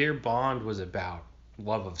their bond was about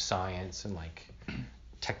love of science and like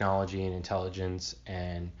technology and intelligence,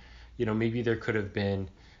 and maybe there could have been,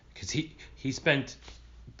 because he spent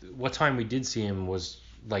what time we did see him was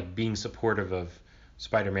like being supportive of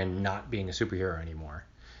Spider-Man not being a superhero anymore,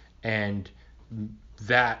 and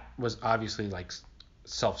that was obviously like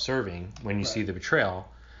self-serving when you see the betrayal,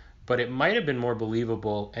 but it might have been more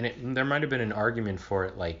believable, and there might have been an argument for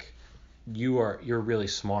it, like you're really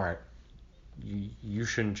smart, you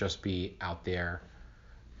shouldn't just be out there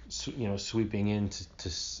sweeping in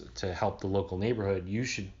to help the local neighborhood. You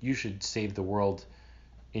should save the world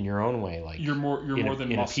in your own way, like you're more than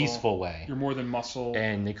muscle, in a peaceful way. You're more than muscle.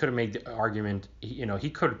 And they could have made the argument, he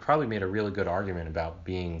could have probably made a really good argument about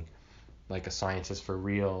being like a scientist for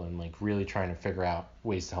real and like really trying to figure out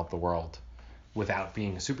ways to help the world without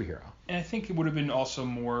being a superhero. And I think it would have been also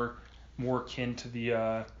more akin to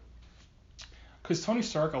the because Tony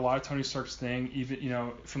Stark, a lot of Tony Stark's thing,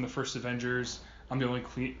 even from the first Avengers, I'm the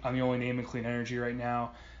only name in clean energy right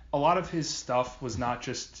now. A lot of his stuff was not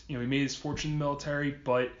just he made his fortune in the military,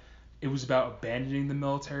 but it was about abandoning the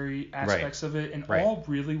military aspects of it. And all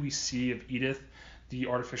really we see of Edith, the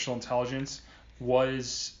artificial intelligence,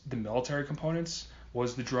 was the military components,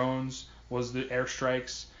 was the drones, was the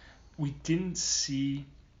airstrikes. We didn't see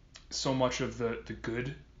so much of the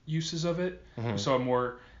good uses of it. Mm-hmm.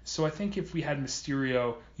 So I think if we had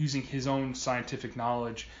Mysterio using his own scientific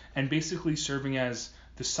knowledge and basically serving as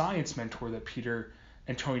the science mentor that Peter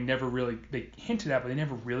and Tony they hinted at, but they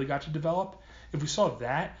never really got to develop. If we saw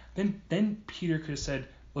that, then Peter could have said,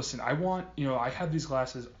 listen, I have these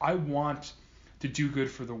glasses. I want to do good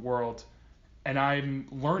for the world, and I'm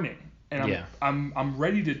learning, and I'm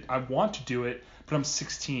ready to. I want to do it, but I'm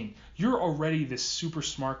 16. You're already this super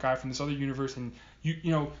smart guy from this other universe, and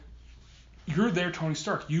you're there, Tony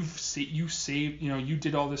Stark. You saved. You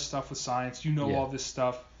did all this stuff with science. All this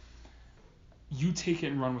stuff. You take it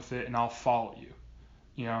and run with it, and I'll follow you.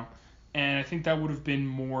 And I think that would have been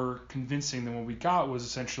more convincing than what we got was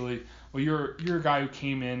essentially, well, you're a guy who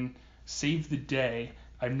came in, saved the day.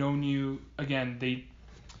 I've known you. Again,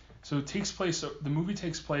 so it takes place. The movie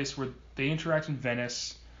takes place where they interact in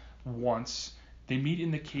Venice once. They meet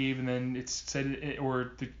in the cave, and then it's said,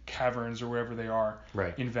 or the caverns, or wherever they are,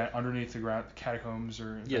 right, underneath the ground, the catacombs,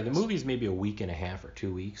 or yeah. Venice. The movie's maybe a week and a half or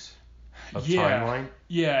 2 weeks of timeline.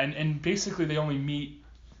 Yeah, and basically they only meet.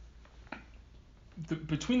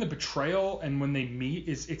 Between the betrayal and when they meet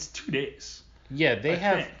it's 2 days. Yeah, they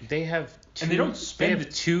have two, and they don't spend they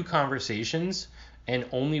have two conversations, and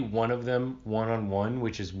only one of them one-on-one,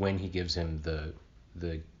 which is when he gives him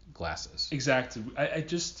the glasses. Exactly.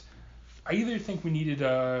 I either think we needed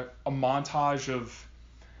a montage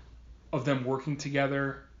of them working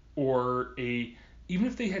together, or even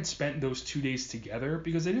if they had spent those 2 days together,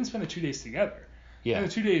 because they didn't spend the 2 days together. Yeah. And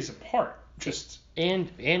the 2 days apart. Just and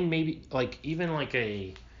maybe even like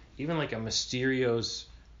a Mysterio's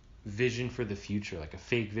vision for the future, like a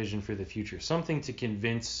fake vision for the future, something to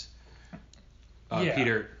convince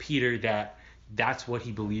Peter that that's what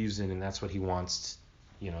he believes in and that's what he wants,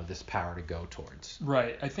 this power to go towards.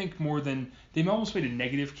 Right. I think more than they almost made a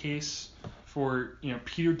negative case for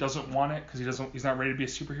Peter doesn't want it because he's not ready to be a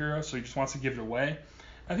superhero, so he just wants to give it away.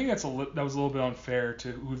 I think that was a little bit unfair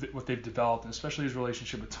to what they've developed, and especially his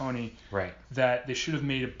relationship with Tony. Right. That they should have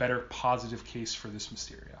made a better positive case for this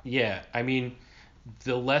Mysterio. Yeah, I mean,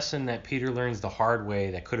 the lesson that Peter learns the hard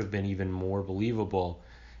way that could have been even more believable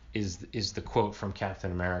is the quote from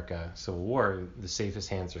Captain America: "Civil War, the safest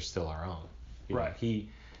hands are still our own." Right.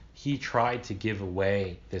 He tried to give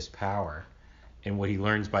away this power, and what he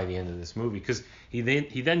learns by the end of this movie, because he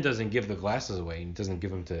then doesn't give the glasses away. He doesn't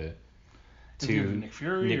give them to Nick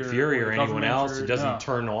Fury or anyone else. He doesn't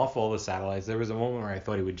turn off all the satellites. There was a moment where I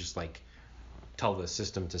thought he would just tell the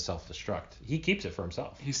system to self-destruct. He keeps it for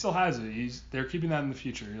himself. He still has it. They're keeping that in the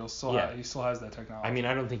future. He still has that technology. I mean,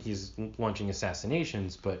 I don't think he's launching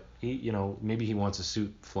assassinations, but maybe he wants a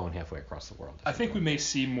suit flown halfway across the world. I think we may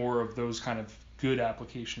see more of those kind of good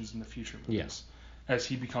applications in the future movies. Yes. As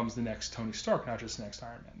he becomes the next Tony Stark, not just the next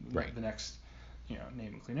Iron Man. Right. The next,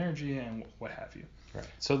 name and clean energy and what have you. Right.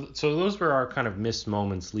 So those were our kind of missed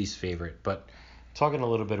moments, least favorite. But talking a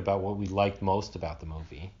little bit about what we liked most about the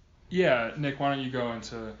movie. Yeah, Nick, why don't you go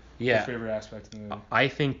into your favorite aspect of the movie? I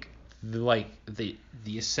think the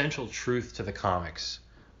essential truth to the comics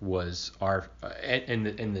was and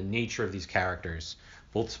the nature of these characters,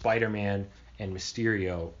 both Spider-Man and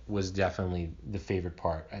Mysterio, was definitely the favorite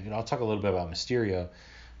part. I'll talk a little bit about Mysterio.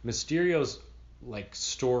 Mysterio's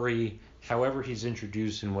story, however he's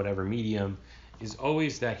introduced in whatever medium, is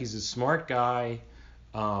always that he's a smart guy,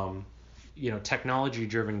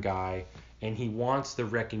 technology-driven guy, and he wants the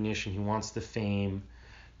recognition, he wants the fame,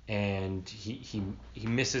 and he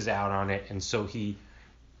misses out on it, and so he,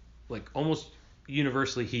 almost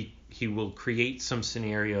universally, he will create some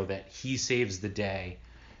scenario that he saves the day,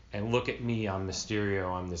 and look at me, I'm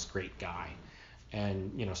Mysterio, I'm this great guy,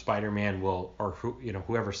 and Spider-Man will, or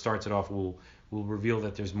whoever starts it off will reveal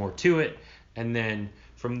that there's more to it, and then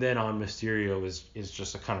from then on, Mysterio is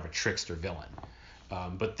just a kind of a trickster villain.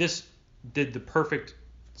 But this did the perfect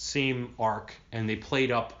same arc, and they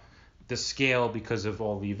played up the scale because of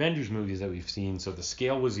all the Avengers movies that we've seen, so the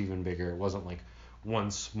scale was even bigger. It wasn't like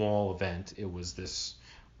one small event. It was this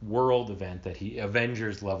world event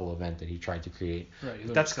Avengers level event that he tried to create. Right, he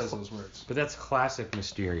says those words. But that's classic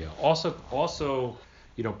Mysterio. Also,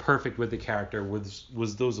 perfect with the character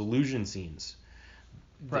was those illusion scenes.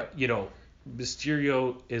 Right.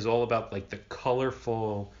 Mysterio is all about the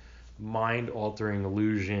colorful, mind-altering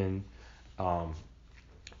illusion,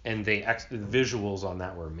 and the visuals on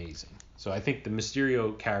that were amazing. So I think the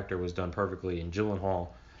Mysterio character was done perfectly, and Gyllenhaal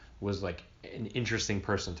was an interesting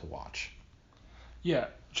person to watch. Yeah,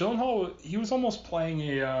 Gyllenhaal, he was almost playing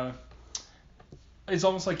it's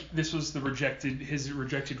almost like this was his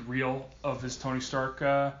rejected reel of his Tony Stark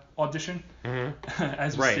audition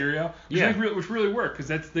as Mysterio, which really worked because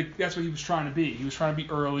that's what he was trying to be. He was trying to be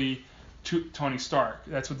early to Tony Stark.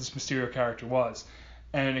 That's what this Mysterio character was.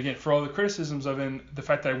 And again, for all the criticisms of him, the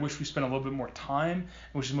fact that I wish we spent a little bit more time,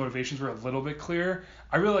 and wish his motivations were a little bit clearer,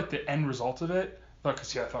 I really like the end result of it.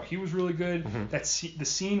 Because I thought he was really good. Mm-hmm. The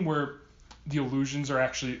scene where the illusions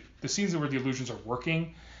are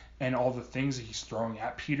working, and all the things that he's throwing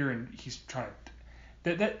at Peter, and he's trying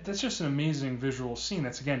to. That's just an amazing visual scene.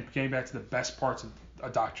 That's again getting back to the best parts of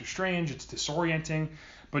Doctor Strange. It's disorienting,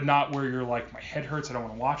 but not where you're like, my head hurts, I don't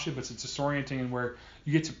want to watch it. But it's disorienting, and where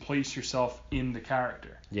you get to place yourself in the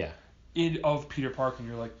character. Yeah. Of Peter Parker, and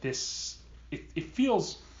you're like, this. It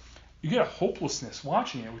feels. you get a hopelessness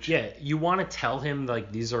watching it. Which you want to tell him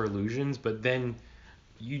like these are illusions, but then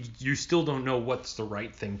you still don't know what's the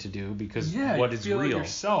right thing to do because what is you feel real. Like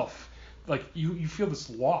yourself, like you feel this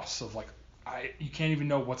loss of like you can't even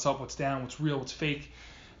know what's up, what's down, what's real, what's fake.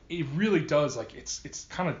 It really does, like, it's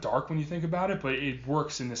kind of dark when you think about it, but it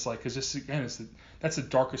works in this, like, because this, again, that's the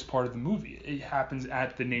darkest part of the movie. It happens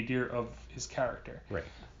at the nadir of his character. Right.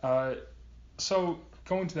 So,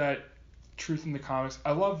 going to that truth in the comics,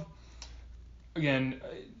 I love, again,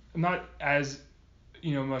 I'm not as,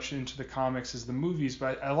 much into the comics as the movies,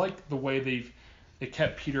 but I like the way they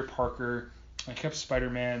kept Peter Parker, and kept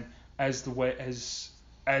Spider-Man as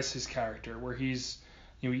as his character, where he's,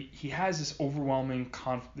 he has this overwhelming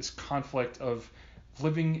conflict of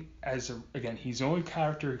living as he's the only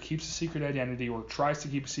character who keeps a secret identity or tries to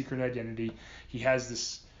keep a secret identity. He has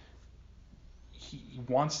this, he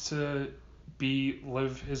wants to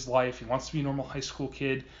live his life. He wants to be a normal high school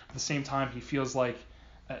kid. At the same time, he feels like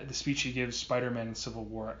the speech he gives Spider-Man in Civil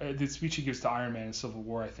War, the speech he gives to Iron Man in Civil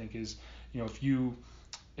War, I think is, if you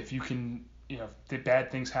can, if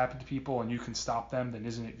bad things happen to people and you can stop them, then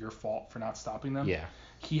isn't it your fault for not stopping them? Yeah.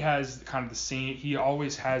 He has kind of the same, he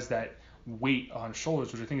always has that weight on his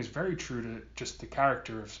shoulders, which I think is very true to just the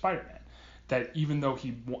character of Spider-Man. That even though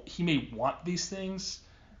he may want these things,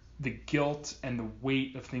 the guilt and the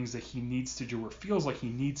weight of things that he needs to do or feels like he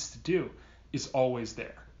needs to do is always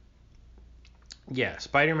there. Yeah,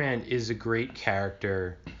 Spider-Man is a great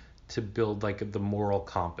character to build like the moral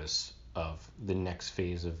compass of the next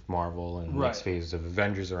phase of Marvel and the next phase of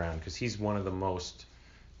Avengers around, because he's one of the most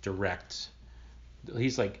direct.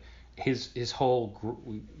 He's like his whole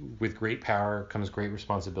with great power comes great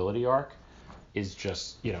responsibility arc is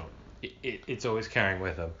just it's always carrying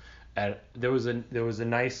with him. There was a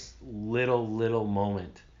nice little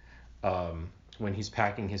moment when he's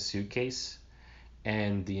packing his suitcase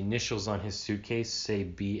and the initials on his suitcase say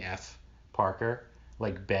BF Parker,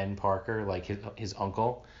 like Ben Parker, like his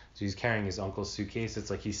uncle. So he's carrying his uncle's suitcase.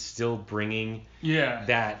 It's like he's still bringing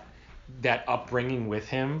that upbringing with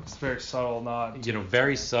him. It's a very subtle nod.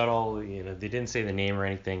 Very subtle. They didn't say the name or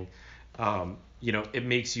anything. It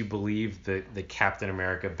makes you believe the Captain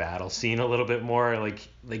America battle scene a little bit more. Like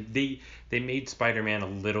they made Spider-Man a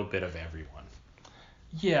little bit of everyone.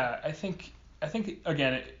 Yeah, I think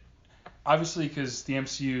again, obviously because the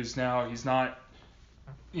MCU is now, he's not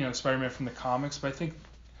Spider-Man from the comics, but I think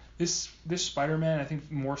this Spider-Man, I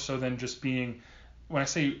think more so than just being, when I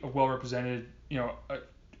say a well-represented,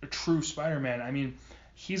 a true Spider-Man, I mean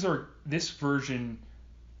this version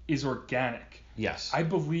is organic. Yes. I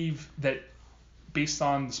believe that based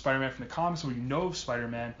on the Spider-Man from the comics, when you know of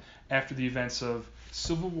Spider-Man after the events of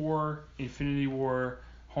Civil War, Infinity War,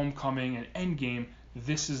 Homecoming, and Endgame,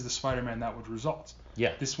 this is the Spider-Man that would result.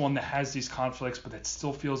 Yeah. This one that has these conflicts, but that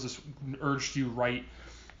still feels this urge to do right,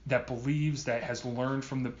 that believes, that he's learned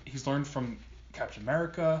from Captain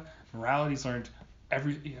America, morality, he's learned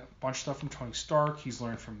bunch of stuff from Tony Stark, he's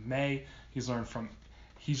learned from May, he's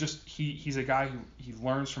a guy who he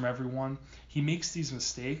learns from everyone. He makes these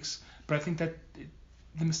mistakes, but I think that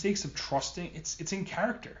the mistakes of trusting, it's in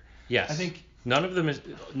character. Yes. I think none of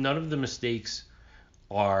the mistakes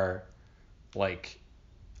are like,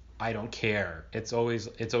 I don't care. It's always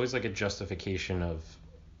like a justification of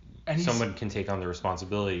someone can take on the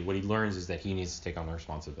responsibility. What he learns is that he needs to take on the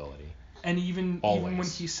responsibility. And even when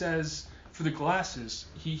he says for the glasses,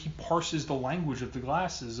 he parses the language of the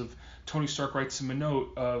glasses. Of Tony Stark writes him a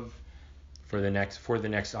note of for the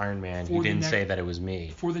next Iron Man. He didn't say that it was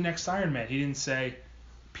me. For the next Iron Man, he didn't say,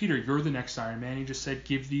 Peter, you're the next Iron Man. He just said,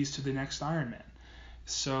 give these to the next Iron Man.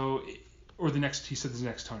 So, he said the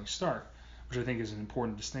next Tony Stark, which I think is an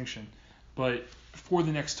important distinction. But for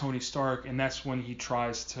the next Tony Stark, and that's when he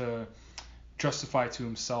tries to justify to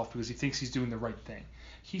himself because he thinks he's doing the right thing.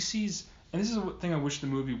 He sees, and this is a thing I wish the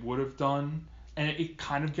movie would have done, and it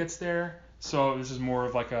kind of gets there. So this is more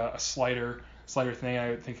of like a slighter thing.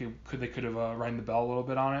 I think they could have rang the bell a little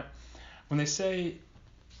bit on it. When they say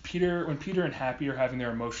when Peter and Happy are having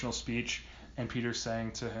their emotional speech, and Peter's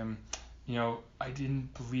saying to him, I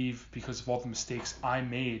didn't believe because of all the mistakes I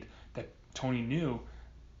made that Tony knew,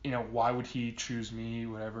 why would he choose me,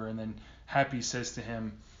 whatever. And then Happy says to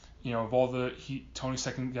him, Tony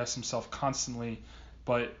second guessed himself constantly,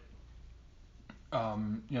 but the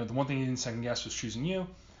one thing he didn't second guess was choosing you.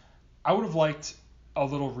 I would have liked a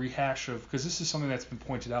little rehash of, because this is something that's been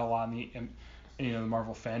pointed out a lot in the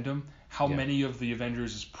Marvel fandom, how many of the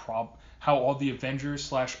Avengers how all the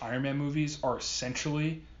Avengers / Iron Man movies are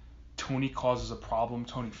essentially Tony causes a problem,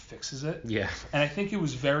 Tony fixes it. Yeah. And I think it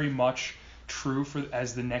was very much true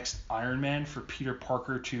as the next Iron Man for Peter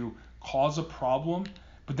Parker to cause a problem,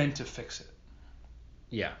 but then to fix it.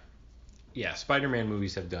 Yeah. Yeah, Spider-Man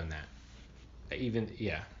movies have done that.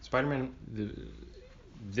 Spider-Man,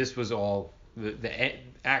 this was all, the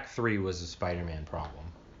Act 3 was a Spider-Man problem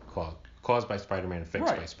caused by Spider-Man,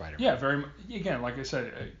 fixed by Spider-Man. Yeah, very, again, like I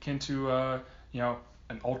said, akin to, an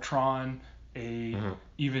Ultron,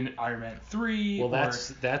 even Iron Man 3. Well,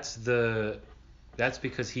 that's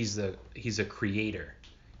because he's a creator.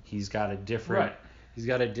 He's got a different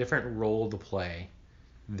role to play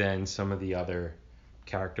than some of the other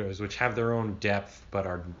characters, which have their own depth but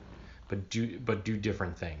do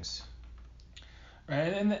different things.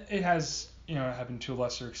 Right, and it has happened to a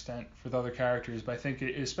lesser extent for the other characters, but I think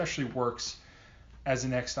it especially works as the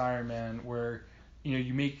next Iron Man, where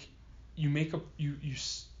you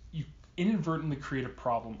inadvertently create a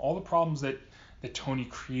problem. All the problems that Tony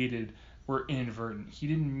created were inadvertent. He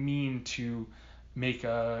didn't mean to make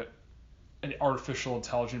an artificial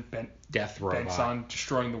intelligent death robot bent on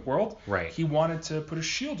destroying the world. Right. He wanted to put a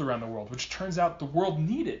shield around the world, which turns out the world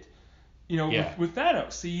needed. With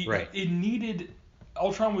Thanos, it needed.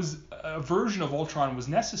 A version of Ultron was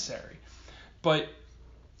necessary, but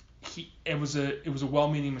it was a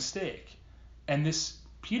well-meaning mistake. And this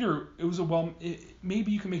Peter,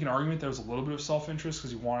 maybe you can make an argument that it was a little bit of self-interest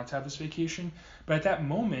because he wanted to have this vacation, but at that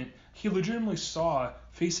moment he legitimately saw,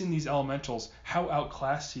 facing these elementals, how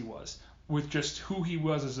outclassed he was with just who he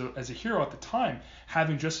was as a hero at the time,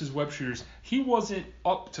 having just his web shooters. He wasn't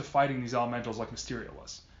up to fighting these elementals like Mysterio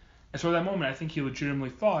was. And so at that moment, I think he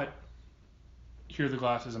legitimately thought, here are the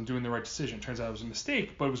glasses, I'm doing the right decision. Turns out it was a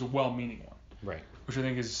mistake, but it was a well-meaning one. Right. Which I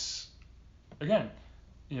think is, again,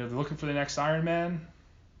 they're looking for the next Iron Man.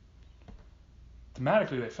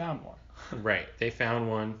 Thematically, they found one. Right. They found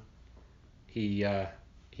one.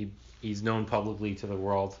 He's known publicly to the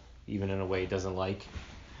world, even in a way he doesn't like.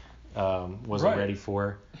 Wasn't ready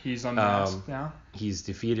for. He's unmasked now. He's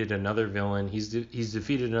defeated another villain. He's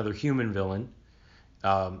defeated another human villain.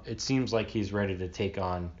 It seems like he's ready to take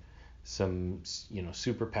on some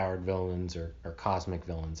superpowered villains or cosmic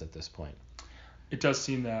villains at this point. It does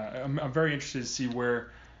seem that. I'm very interested to see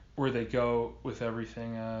where they go with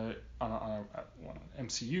everything on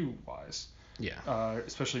MCU wise. Yeah.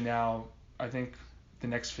 Especially now, I think the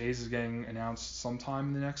next phase is getting announced sometime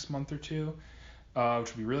in the next month or two, which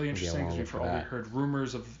would be really interesting because we've already heard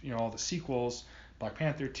rumors of all the sequels, Black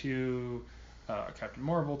Panther 2, Captain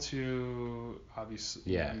Marvel 2, obviously.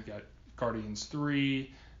 Yeah. We got Guardians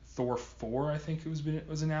 3, Thor 4. I think it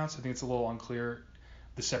was announced. I think it's a little unclear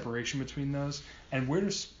the separation between those, and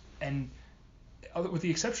with the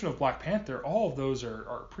exception of Black Panther, all of those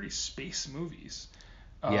are pretty space movies.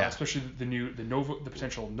 Especially the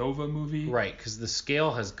potential Nova movie. Right, because the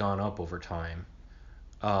scale has gone up over time.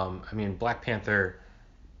 Black Panther,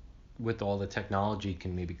 with all the technology,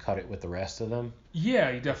 can maybe cut it with the rest of them.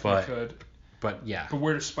 Yeah, he definitely could. But yeah. But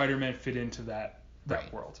where does Spider-Man fit into that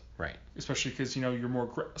world? Right. Especially because some of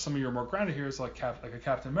your more grounded heroes like a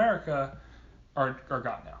Captain America are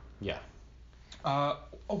gone now. Yeah.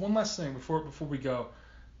 One last thing before we go,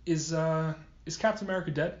 is Captain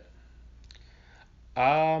America dead?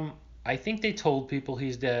 I think they told people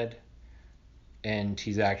he's dead, and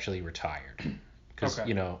he's actually retired. Because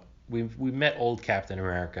we met old Captain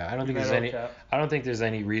America. I don't think there's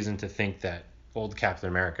any reason to think that old Captain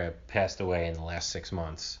America passed away in the last 6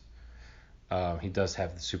 months. He does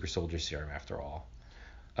have the super soldier serum after all.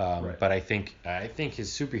 But I think his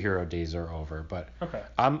superhero days are over. But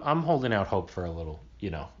I'm holding out hope for a little,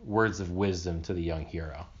 words of wisdom to the young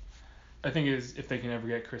hero. I think if they can ever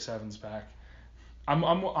get Chris Evans back.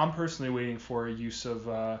 I'm personally waiting for a use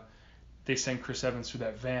of they send Chris Evans through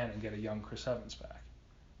that van and get a young Chris Evans back.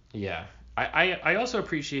 Yeah. I also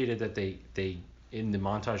appreciated that they in the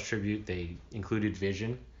montage tribute they included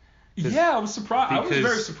Vision. Yeah, I was surprised. I was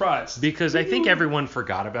very surprised. Because I think everyone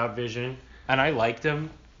forgot about Vision, and I liked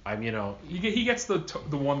him. He gets the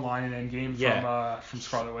one line in Endgame from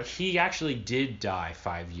Scarlet Witch. He actually did die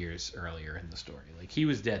 5 years earlier in the story. Like, he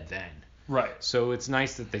was dead then. Right. So it's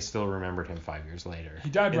nice that they still remembered him 5 years later. He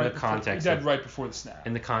died right before the snap.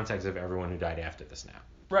 In the context of everyone who died after the snap.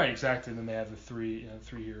 Right, exactly. And then they have the three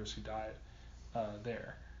heroes who died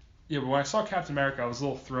there. Yeah, but when I saw Captain America, I was a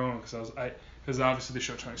little thrown because obviously they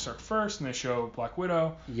show Tony Stark first, and they show Black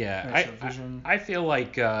Widow. Yeah, and they show Vision. I feel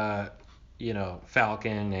like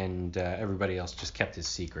Falcon and everybody else just kept his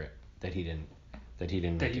secret that he didn't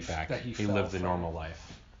make it back. He lived a normal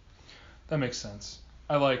life. That makes sense.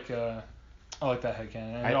 I like that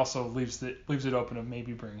headcanon, and it also leaves it open of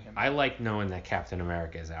maybe bringing him. I like knowing that Captain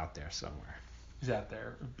America is out there somewhere. He's out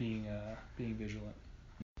there being vigilant.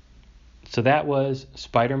 So that was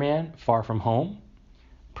Spider-Man: Far From Home.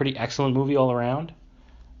 Pretty excellent movie all around.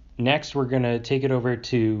 Next, we're going to take it over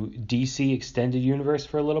to DC Extended Universe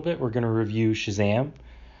for a little bit. We're going to review Shazam,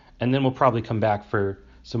 and then we'll probably come back for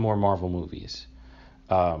some more Marvel movies.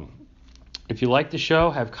 If you like the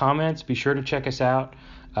show, have comments, be sure to check us out,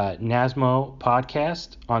 Nasmo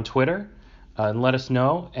Podcast on Twitter, and let us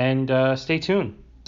know, and stay tuned.